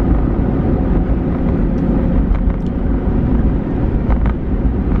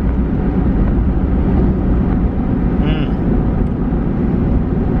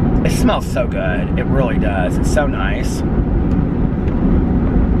 It smells so good. It really does. It's so nice.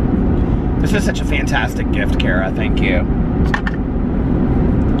 This is such a fantastic gift, Kara. Thank you.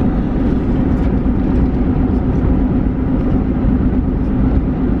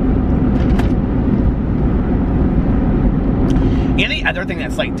 Any other thing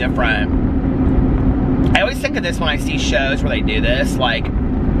that's like different, I always think of this when I see shows where they do this, like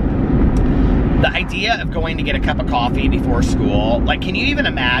The idea of going to get a cup of coffee before school, like, can you even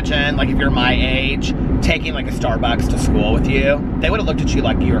imagine, like, if you're my age, taking like a Starbucks to school with you? They would have looked at you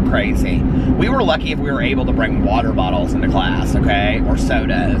like you were crazy. We were lucky if we were able to bring water bottles into class, okay, or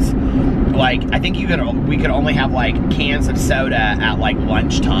sodas. Like, I think we could only have like cans of soda at like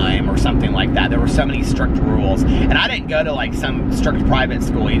lunchtime or something like that. There were so many strict rules, and I didn't go to like some strict private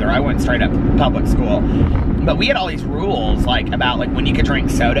school either. I went straight up public school. But we had all these rules, like, about, like, when you could drink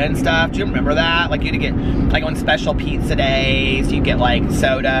soda and stuff. Do you remember that? Like, you had to get, like, on special pizza days, you get, like,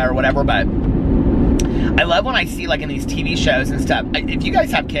 soda or whatever. But I love when I see, like, in these TV shows and stuff. If you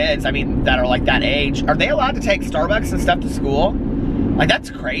guys have kids, I mean, that are, like, that age, are they allowed to take Starbucks and stuff to school? Like,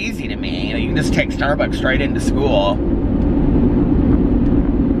 that's crazy to me. You know, you can just take Starbucks straight into school.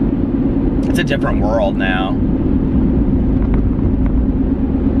 It's a different world now.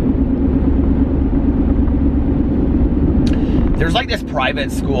 There's like this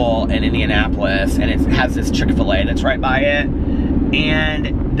private school in Indianapolis, and it has this Chick-fil-A that's right by it.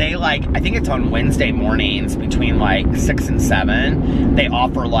 And they, like, I think it's on Wednesday mornings between like 6 and 7. They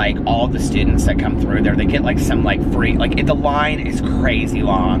offer like all of the students that come through there, they get like some like free, like, the line is crazy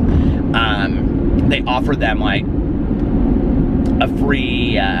long. They offer them like a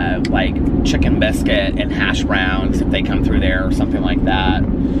free like chicken biscuit and hash browns if they come through there or something like that.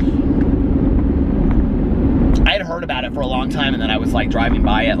 I had heard about it for a long time, and then I was like driving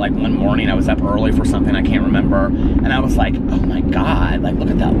by it like one morning. I was up early for something, I can't remember, and I was like, oh my God, like, look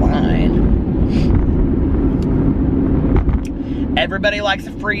at that line. Everybody likes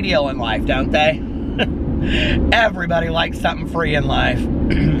a free deal in life, don't they? Everybody likes something free in life.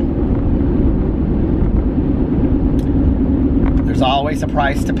 There's always a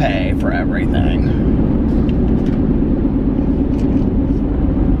price to pay for everything.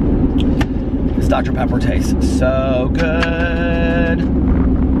 Dr. Pepper tastes so good.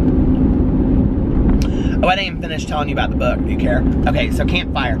 Oh, I didn't even finish telling you about the book. Do you care? Okay, so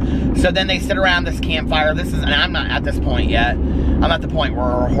campfire. So then they sit around this campfire. And I'm not at this point yet. I'm at the point where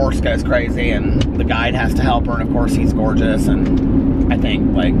her horse goes crazy and the guide has to help her, and of course he's gorgeous, and I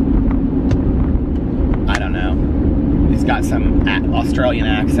think, like, I don't know, he's got some Australian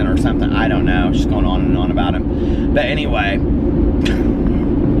accent or something. I don't know. She's going on and on about him. But anyway,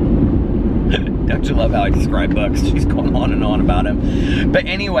 don't you love how I describe books? She's going on and on about him. But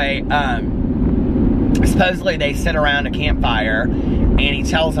anyway, supposedly they sit around a campfire, and he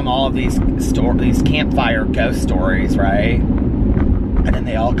tells them all of these campfire ghost stories, right? And then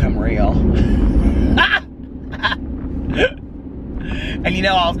they all come real. And you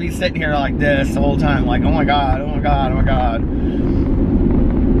know, I'll be sitting here like this the whole time, like, oh my God, oh my God, oh my God.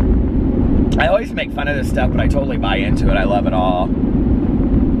 I always make fun of this stuff, but I totally buy into it. I love it all.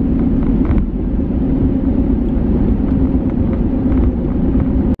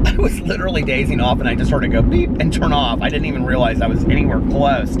 I was literally dazing off, and I just heard it go beep and turn off. I didn't even realize I was anywhere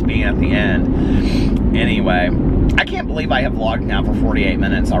close to being at the end. Anyway, I can't believe I have vlogged now for 48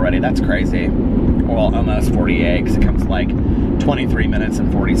 minutes already. That's crazy. Well, almost 48, because it comes to like 23 minutes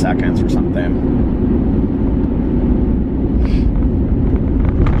and 40 seconds or something.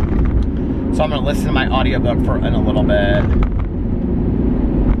 So I'm going to listen to my audiobook in a little bit.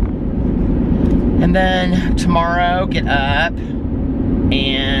 And then tomorrow, get up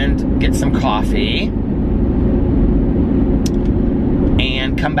and get some coffee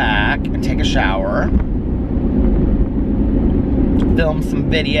and come back and take a shower, film some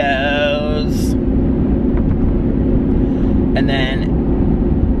videos, and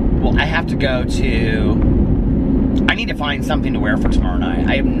then, well, I have to go to, I need to find something to wear for tomorrow night.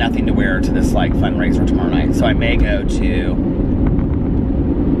 I have nothing to wear to this like fundraiser tomorrow night, so I may go to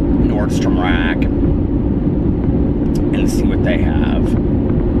Nordstrom Rack and see what they have.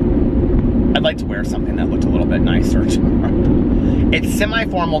 I'd like to wear something that looked a little bit nicer tomorrow. It's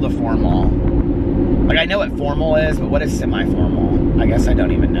semi-formal to formal. Like, I know what formal is, but what is semi-formal? I guess I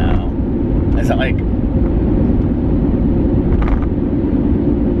don't even know. Is it like...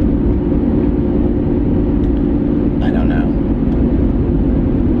 I don't know.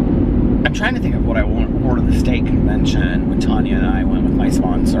 I'm trying to think of what I wore to the state convention when Tanya and I went with my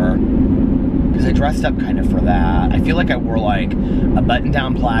sponsor. Because I dressed up kind of for that. I feel like I wore like a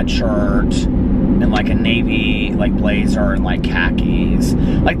button-down plaid shirt and like a navy like blazer and like khakis.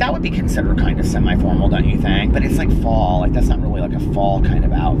 Like, that would be considered kind of semi-formal, don't you think? But it's like fall. Like, that's not really like a fall kind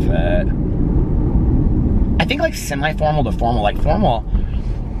of outfit. I think like semi-formal to formal, like formal,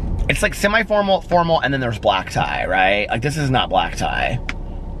 it's like semi-formal, formal, and then there's black tie, right? Like, this is not black tie.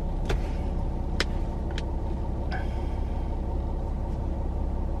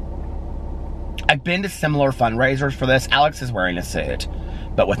 I've been to similar fundraisers for this. Alex is wearing a suit,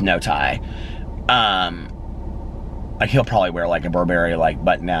 but with no tie. Like he'll probably wear like a Burberry like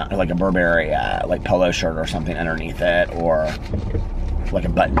button down, like a Burberry like polo shirt or something underneath it, or like a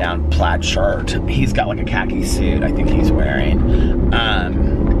button down plaid shirt. He's got like a khaki suit I think he's wearing.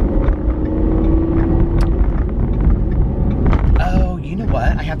 Oh, you know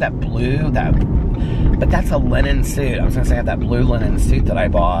what? I have that blue, but that's a linen suit. I was gonna say I have that blue linen suit that I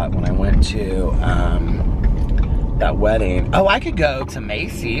bought when I went to that wedding. Oh, I could go to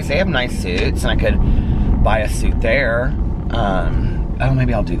Macy's. They have nice suits, and I could buy a suit there. Oh,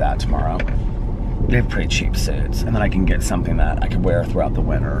 maybe I'll do that tomorrow. They have pretty cheap suits, and then I can get something that I could wear throughout the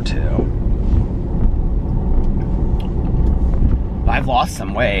winter too. I've lost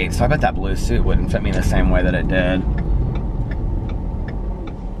some weight, so I bet that blue suit wouldn't fit me the same way that it did.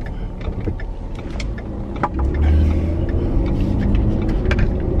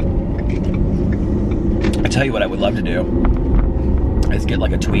 I tell you what I would love to do is get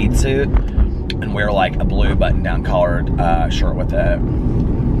like a tweed suit and wear like a blue button-down collared shirt with it.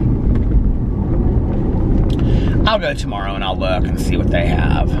 I'll go tomorrow and I'll look and see what they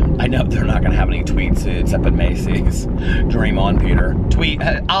have. I know they're not gonna have any tweed suits up at Macy's. Dream on, Peter. Tweed.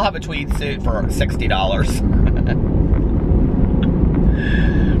 I'll have a tweed suit for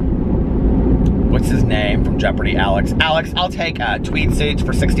 $60. What's his name from Jeopardy? Alex. Alex, I'll take tweed suits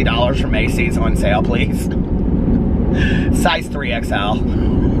for $60 from Macy's on sale, please. Size 3XL.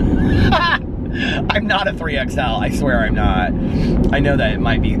 I'm not a 3XL. I swear I'm not. I know that it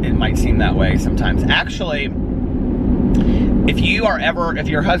might seem that way sometimes. Actually, if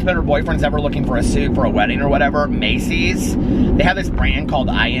your husband or boyfriend's ever looking for a suit for a wedding or whatever, Macy's, they have this brand called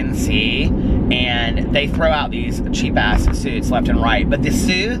INC, and they throw out these cheap-ass suits left and right. But the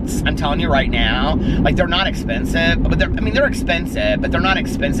suits, I'm telling you right now, like, they're not expensive. But they're expensive, but they're not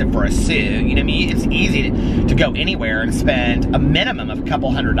expensive for a suit. You know what I mean? It's easy to go anywhere and spend a minimum of a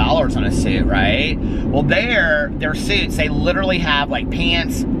couple $100s on a suit, right? Well, their suits, they literally have, like,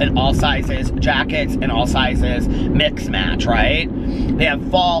 pants in all sizes, jackets in all sizes, mix match, right? They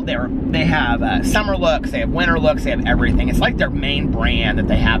have fall, they have summer looks, they have winter looks, they have everything. It's like their main brand that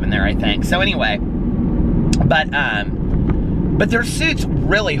they have in there, I think. So anyway, but their suits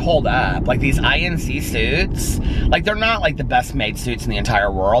really hold up. Like these INC suits, like they're not like the best made suits in the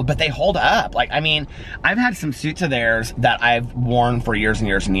entire world, but they hold up. Like, I mean, I've had some suits of theirs that I've worn for years and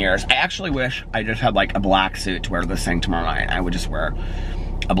years and years. I actually wish I just had like a black suit to wear this thing tomorrow night. I would just wear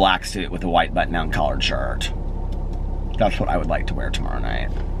a black suit with a white button-down collared shirt. That's what I would like to wear tomorrow night.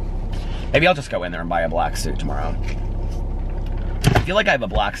 Maybe I'll just go in there and buy a black suit tomorrow. I feel like I have a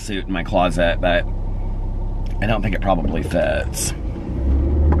black suit in my closet, but I don't think it probably fits.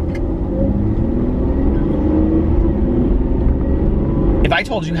 If I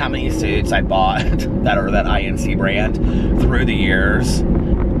told you how many suits I bought that are that INC brand through the years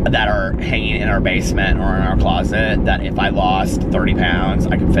that are hanging in our basement or in our closet, that if I lost 30 pounds,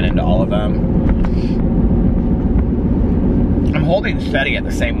 I could fit into all of them. I'm holding steady at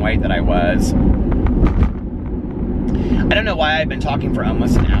the same weight that I was. I don't know why I've been talking for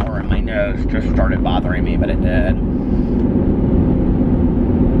almost an hour and my nose just started bothering me, but it did.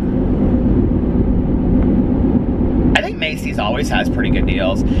 I think Macy's always has pretty good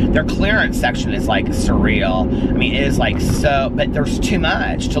deals. Their clearance section is like surreal. I mean, it is like so, but there's too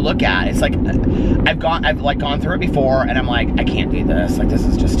much to look at. It's like, I've gone through it before and I'm like, I can't do this. Like, this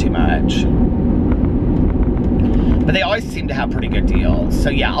is just too much. But they always seem to have pretty good deals.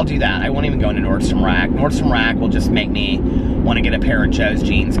 So yeah, I'll do that. I won't even go into Nordstrom Rack. Nordstrom Rack will just make me want to get a pair of Joe's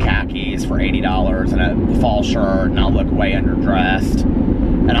jeans khakis for $80 and a fall shirt, and I'll look way underdressed.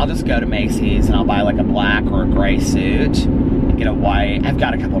 And I'll just go to Macy's and I'll buy like a black or a gray suit and get a white. I've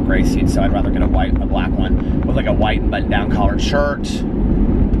got a couple of gray suits, so I'd rather get a black one with like a white button-down collared shirt.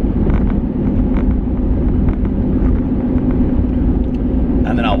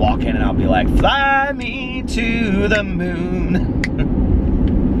 And then I'll walk in and I'll be like, fly me to the moon.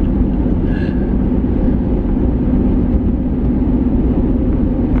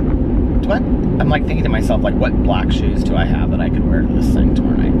 What? I'm like thinking to myself, like, what black shoes do I have that I could wear to this thing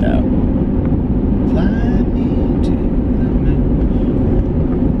tomorrow night, though? Fly me to the moon.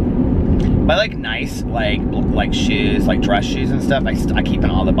 But I like nice, like shoes, like dress shoes and stuff. I keep in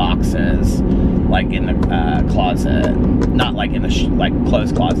all the boxes, like in the closet, not like in the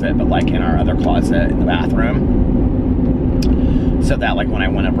clothes closet, but like in our other closet in the bathroom, so that like when I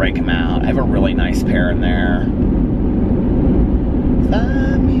want to break them out, I have a really nice pair in there.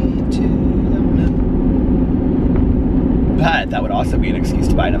 Fly me to the moon. But that would also be an excuse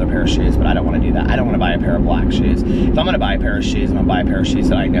to buy another pair of shoes, but I don't want to do that. I don't want to buy a pair of black shoes. If I'm going to buy a pair of shoes, I'm going to buy a pair of shoes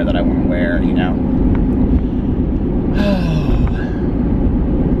that I know that I want to wear, you know.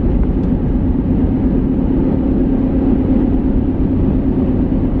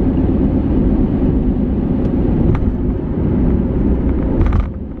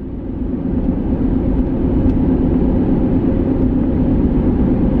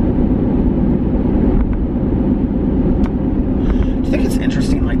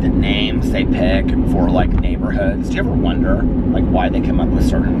 interesting, like the names they pick for like neighborhoods? Do you ever wonder like why they come up with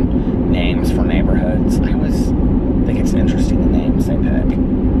certain names for neighborhoods? I always think it's interesting, the names they pick.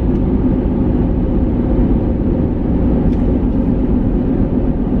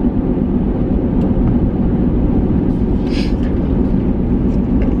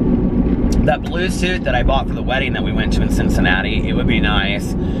 That blue suit that I bought for the wedding that we went to in Cincinnati, it would be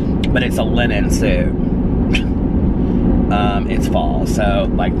nice, but it's a linen suit. It's fall, so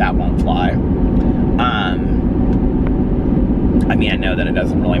like that won't fly. I mean, I know that it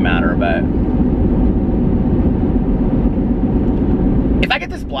doesn't really matter, but if I get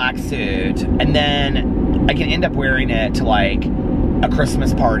this black suit and then I can end up wearing it to like a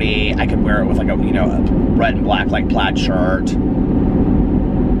Christmas party, I could wear it with like a, you know, a red and black like plaid shirt,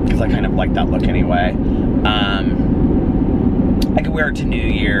 because I kind of like that look anyway. I could wear it to New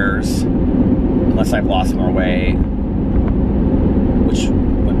Year's, unless I've lost more weight, which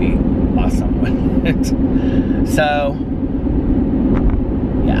would be awesome, wouldn't it? So,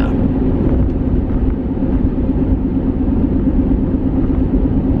 yeah.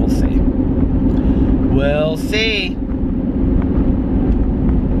 We'll see. We'll see.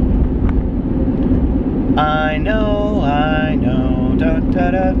 I know. Da da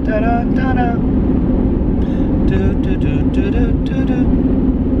da da da da da. Do do do do do do do.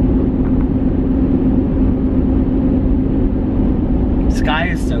 Sky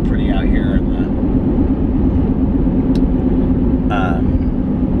is so pretty out here in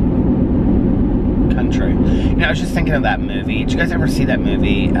the country. You know, I was just thinking of that movie. Did you guys ever see that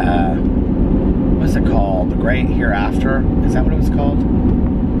movie? What was it called? The Great Hereafter? Is that what it was called?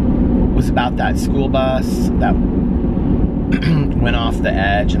 It was about that school bus that went off the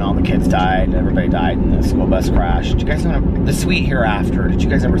edge and all the kids died. Everybody died in the school bus crash. Did you guys know The Sweet Hereafter? Did you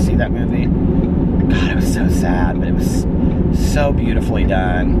guys ever see that movie? God, it was so sad, but it was so beautifully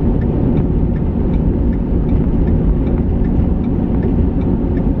done.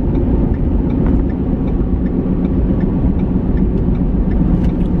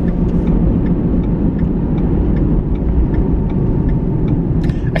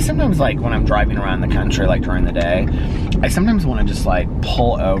 I sometimes, like, when I'm driving around the country, like during the day, I sometimes want to just like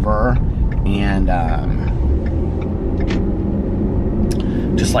pull over and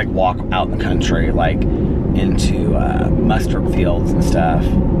just like walk out in the country, like into mustard fields and stuff.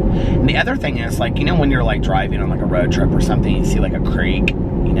 And the other thing is, like, you know, when you're like driving on like a road trip or something, you see like a creek,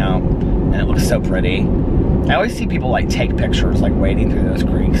 you know, and it looks so pretty. I always see people like take pictures like wading through those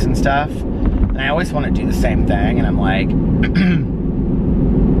creeks and stuff, and I always want to do the same thing, and I'm like,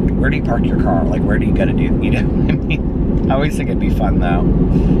 where do you park your car? Like, where do you go to do, you know what I mean? I always think it'd be fun though.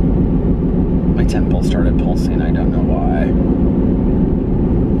 My temple started pulsing, I don't know why.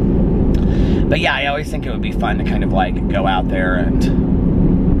 But yeah, I always think it would be fun to kind of like go out there and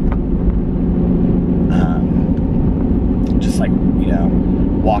just like, you know,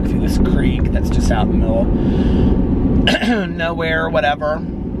 walk through this creek that's just out in the middle nowhere, whatever.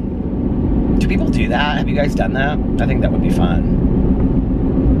 Do people do that? Have you guys done that? I think that would be fun.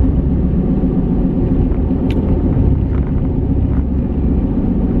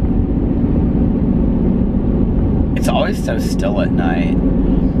 It's always so still at night.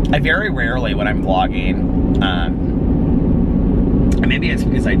 I very rarely, when I'm vlogging, and maybe it's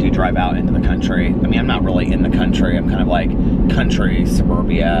because I do drive out into the country. I mean, I'm not really in the country. I'm kind of like country /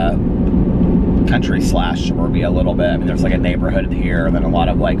 suburbia a little bit. I mean, there's like a neighborhood here, and then a lot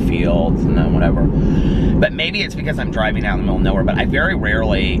of like fields, and then whatever. But maybe it's because I'm driving out in the middle of nowhere, but I very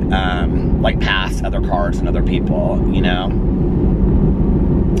rarely, like, pass other cars and other people, you know?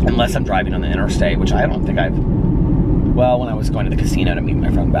 Unless I'm driving on the interstate, which I don't think I've... Well, when I was going to the casino to meet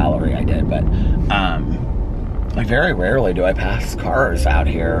my friend Valerie, I did, but like very rarely do I pass cars out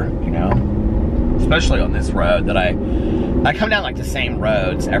here, you know? Especially on this road that I come down like the same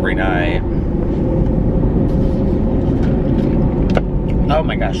roads every night. Oh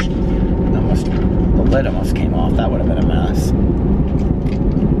my gosh, the lid almost came off. That would have been a mess.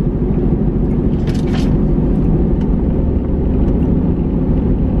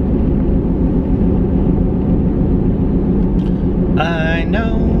 I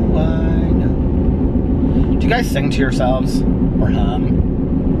know. Do you guys sing to yourselves or hum?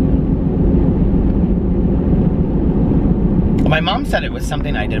 My mom said it was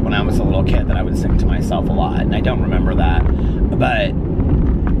something I did when I was a little kid, that I would sing to myself a lot, and I don't remember that. But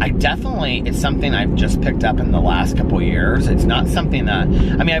I definitely, it's something I've just picked up in the last couple years. It's not something that,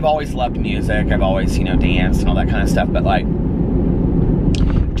 I mean, I've always loved music. I've always, you know, danced and all that kind of stuff, but like,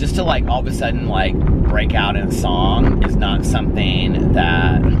 just to like all of a sudden like break out in a song is not something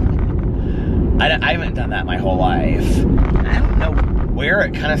that I haven't done that my whole life. I don't know where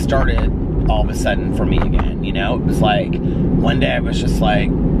it kind of started all of a sudden for me again, you know? It was like, one day I was just like,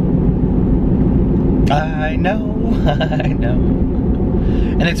 I know, I know.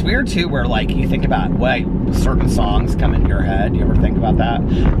 And it's weird too, where like you think about, wait, certain songs come into your head. You ever think about that?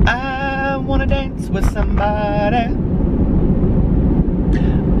 I wanna dance with somebody.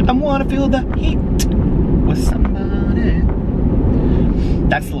 I wanna feel the heat with somebody.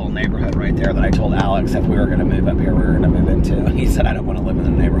 That's the little neighborhood right there that I told Alex if we were gonna move up here, we were gonna move into. He said, I don't wanna live in a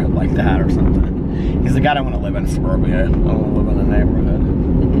neighborhood like that or something. He's like, I don't wanna live in suburbia. I wanna live in a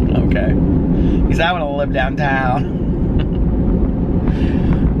neighborhood. Okay. He said, I wanna live downtown.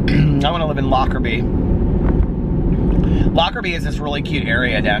 I want to live in Lockerbie. Lockerbie is this really cute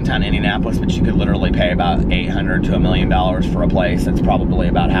area downtown Indianapolis, but you could literally pay about $800 to $1 million for a place that's probably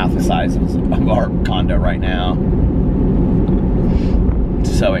about half the size of our condo right now.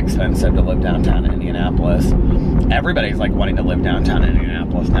 It's so expensive to live downtown Indianapolis. Everybody's like wanting to live downtown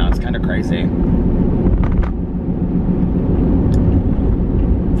Indianapolis now. It's kind of crazy.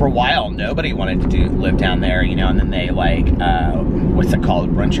 For a while, nobody wanted to live down there, you know, and then they like, what's it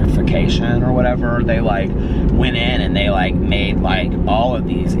called, gentrification or whatever. They like went in and they like made like all of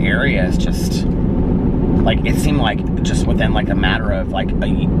these areas just like, it seemed like just within like a matter of like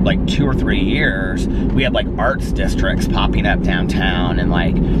 2 or 3 years, we had like arts districts popping up downtown and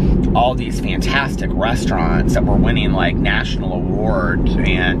like all these fantastic restaurants that were winning like national awards.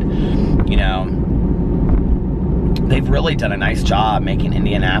 And, you know, they've really done a nice job making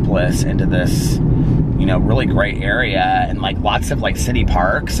Indianapolis into this, you know, really great area, and like lots of like city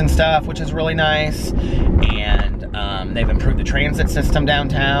parks and stuff, which is really nice. And they've improved the transit system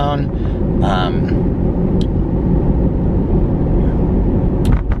downtown.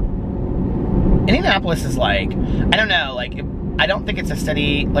 Indianapolis is like, I don't know, like, I don't think it's a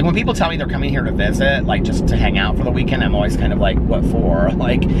city, like when people tell me they're coming here to visit, like just to hang out for the weekend, I'm always kind of like, what for?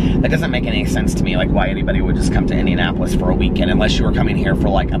 Like, that doesn't make any sense to me, like why anybody would just come to Indianapolis for a weekend, unless you were coming here for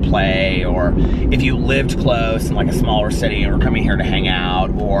like a play, or if you lived close in like a smaller city and were coming here to hang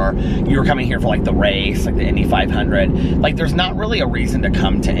out, or you were coming here for like the race, like the Indy 500. Like, there's not really a reason to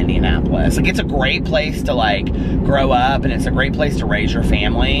come to Indianapolis. Like, it's a great place to like grow up, and it's a great place to raise your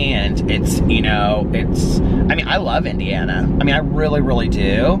family, and it's, you know, it's, I mean, I love Indiana. I mean, I really, really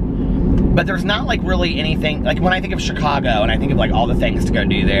do. But there's not like really anything, like when I think of Chicago and I think of like all the things to go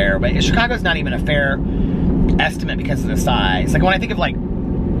do there, but Chicago's not even a fair estimate because of the size. Like when I think of like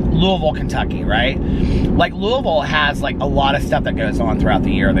Louisville, Kentucky, right? Like Louisville has like a lot of stuff that goes on throughout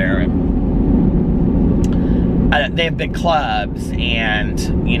the year there. They have big clubs,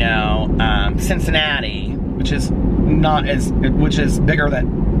 and, you know, Cincinnati, which is bigger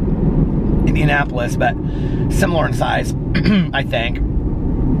than Indianapolis, but similar in size, I think.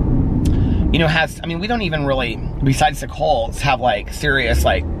 You know, has, I mean, we don't even really, besides the Colts, have like serious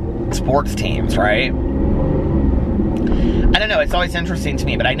like sports teams, right? I don't know, it's always interesting to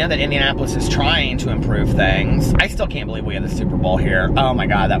me, but I know that Indianapolis is trying to improve things. I still can't believe we had the Super Bowl here. Oh my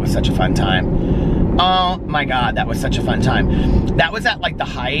God, that was such a fun time. Oh my God, that was such a fun time. That was at like the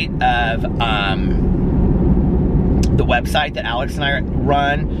height of the website that Alex and I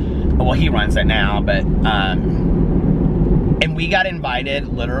run. Well, he runs it now, but and we got invited,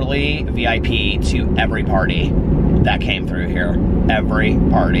 literally VIP, to every party that came through here. Every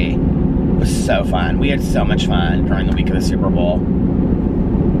party. It was so fun. We had so much fun during the week of the Super Bowl.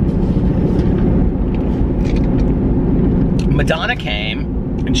 Madonna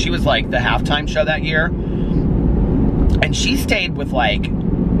came, and she was like the halftime show that year. And she stayed with like,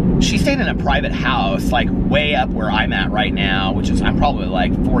 she stayed in a private house, like way up where I'm at right now, which is, I'm probably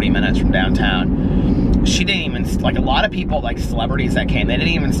like 40 minutes from downtown. She didn't even, like a lot of people, like celebrities that came, they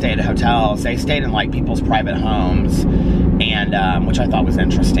didn't even stay at hotels. They stayed in like people's private homes, and which I thought was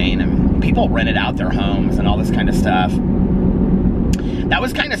interesting. And people rented out their homes and all this kind of stuff. That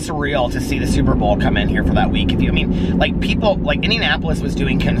was kind of surreal to see the Super Bowl come in here for that week. I mean, like people, like Indianapolis was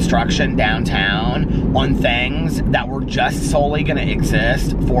doing construction downtown on things that were just solely going to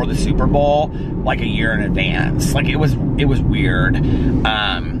exist for the Super Bowl, like a year in advance. Like it was weird.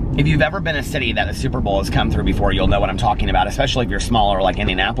 If you've ever been a city that the Super Bowl has come through before, you'll know what I'm talking about, especially if you're smaller like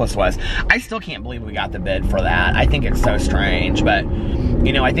Indianapolis was. I still can't believe we got the bid for that. I think it's so strange, but,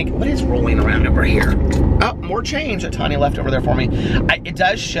 you know, I think, what is rolling around over here? Oh, more change that Tanya left over there for me. It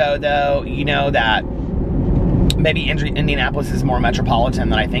does show, though, you know, that maybe Indianapolis is more metropolitan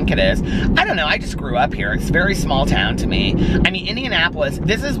than I think it is. I don't know, I just grew up here. It's a very small town to me. I mean, Indianapolis,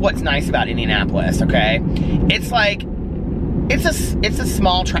 this is what's nice about Indianapolis, okay? It's like, it's a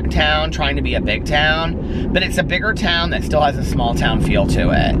small town trying to be a big town, but it's a bigger town that still has a small town feel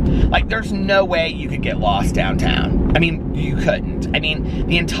to it. Like, there's no way you could get lost downtown. I mean, you couldn't. I mean,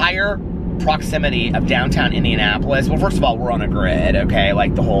 the entire proximity of downtown Indianapolis, well, first of all, we're on a grid, okay?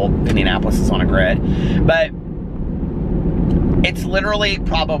 Like, the whole Indianapolis is on a grid. But it's literally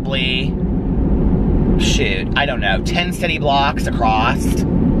probably, shoot, I don't know, 10 city blocks across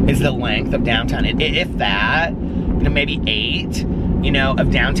is the length of downtown. If that, you know, maybe 8, you know, of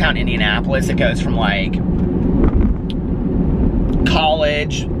downtown Indianapolis. It goes from, like,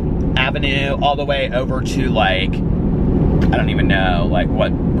 College Avenue all the way over to, like, I don't even know, like,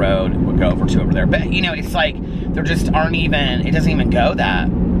 what road would go over to over there. But, you know, it's like, there just aren't even, it doesn't even go that,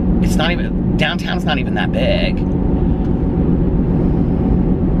 it's not even, downtown's not even that big.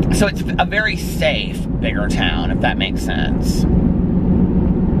 So it's a very safe, bigger town, if that makes sense.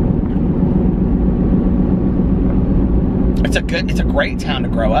 It's a great town to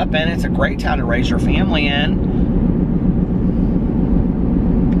grow up in. It's a great town to raise your family in.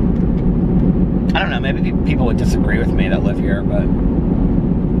 I don't know, maybe people would disagree with me that live here, but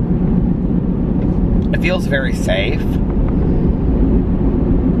it feels very safe.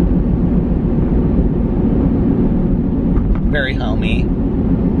 Very homey.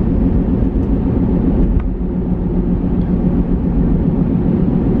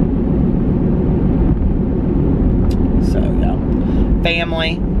 So, yeah.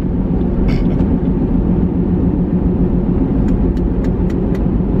 Family.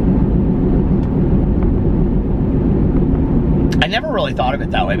 I never really thought of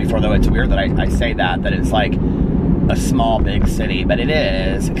it that way before, though. It's weird that I say that it's like a small, big city, but it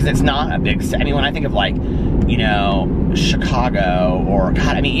is, because it's not a big city. I mean, when I think of, like, you know, Chicago, or,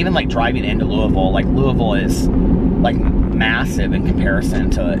 God, I mean, even, like, driving into Louisville, like, Louisville is, like, massive in comparison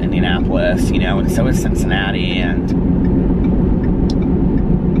to Indianapolis, you know, and so is Cincinnati, and,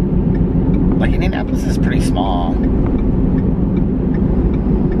 like, Indianapolis is pretty small.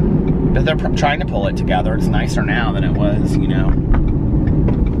 But they're trying to pull it together. It's nicer now than it was, you know,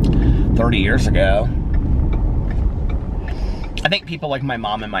 30 years ago. I think people like my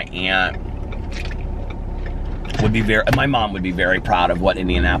mom and my aunt would be my mom would be very proud of what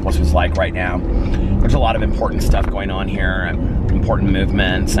Indianapolis was like right now. There's a lot of important stuff going on here, and important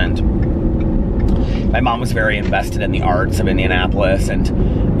movements, and my mom was very invested in the arts of Indianapolis,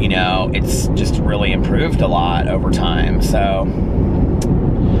 and, you know, it's just really improved a lot over time, so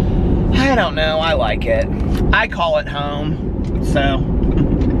I don't know, I like it. I call it home, so.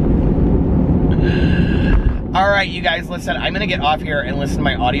 Alright, you guys, listen, I'm gonna get off here and listen to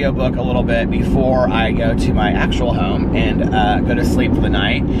my audiobook a little bit before I go to my actual home and go to sleep for the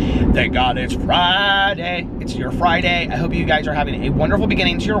night. Thank God it's Friday. It's your Friday. I hope you guys are having a wonderful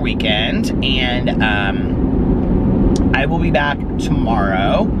beginning to your weekend, and I will be back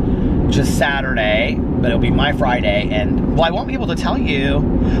tomorrow, just Saturday, but it'll be my Friday, and, well, I won't be able to tell you.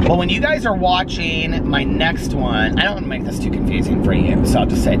 Well, when you guys are watching my next one, I don't want to make this too confusing for you, so I'll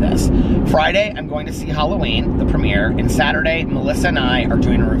just say this. Friday, I'm going to see Halloween, the premiere, and Saturday, Melissa and I are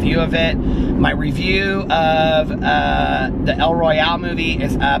doing a review of it. My review of the El Royale movie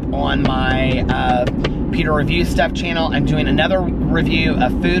is up on my Peter Review Stuff channel. I'm doing another review, a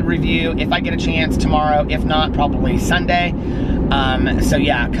food review, if I get a chance tomorrow. If not, probably Sunday. So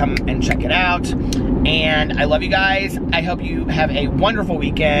yeah, come and check it out. And I love you guys. I hope you have a wonderful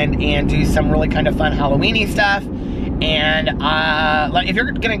weekend and do some really kind of fun Halloween-y stuff. And if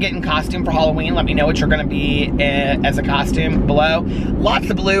you're gonna get in costume for Halloween, let me know what you're gonna be as a costume below. Lots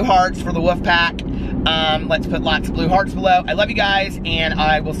of blue hearts for the wolf pack. Let's put lots of blue hearts below. I love you guys, and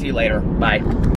I will see you later. Bye.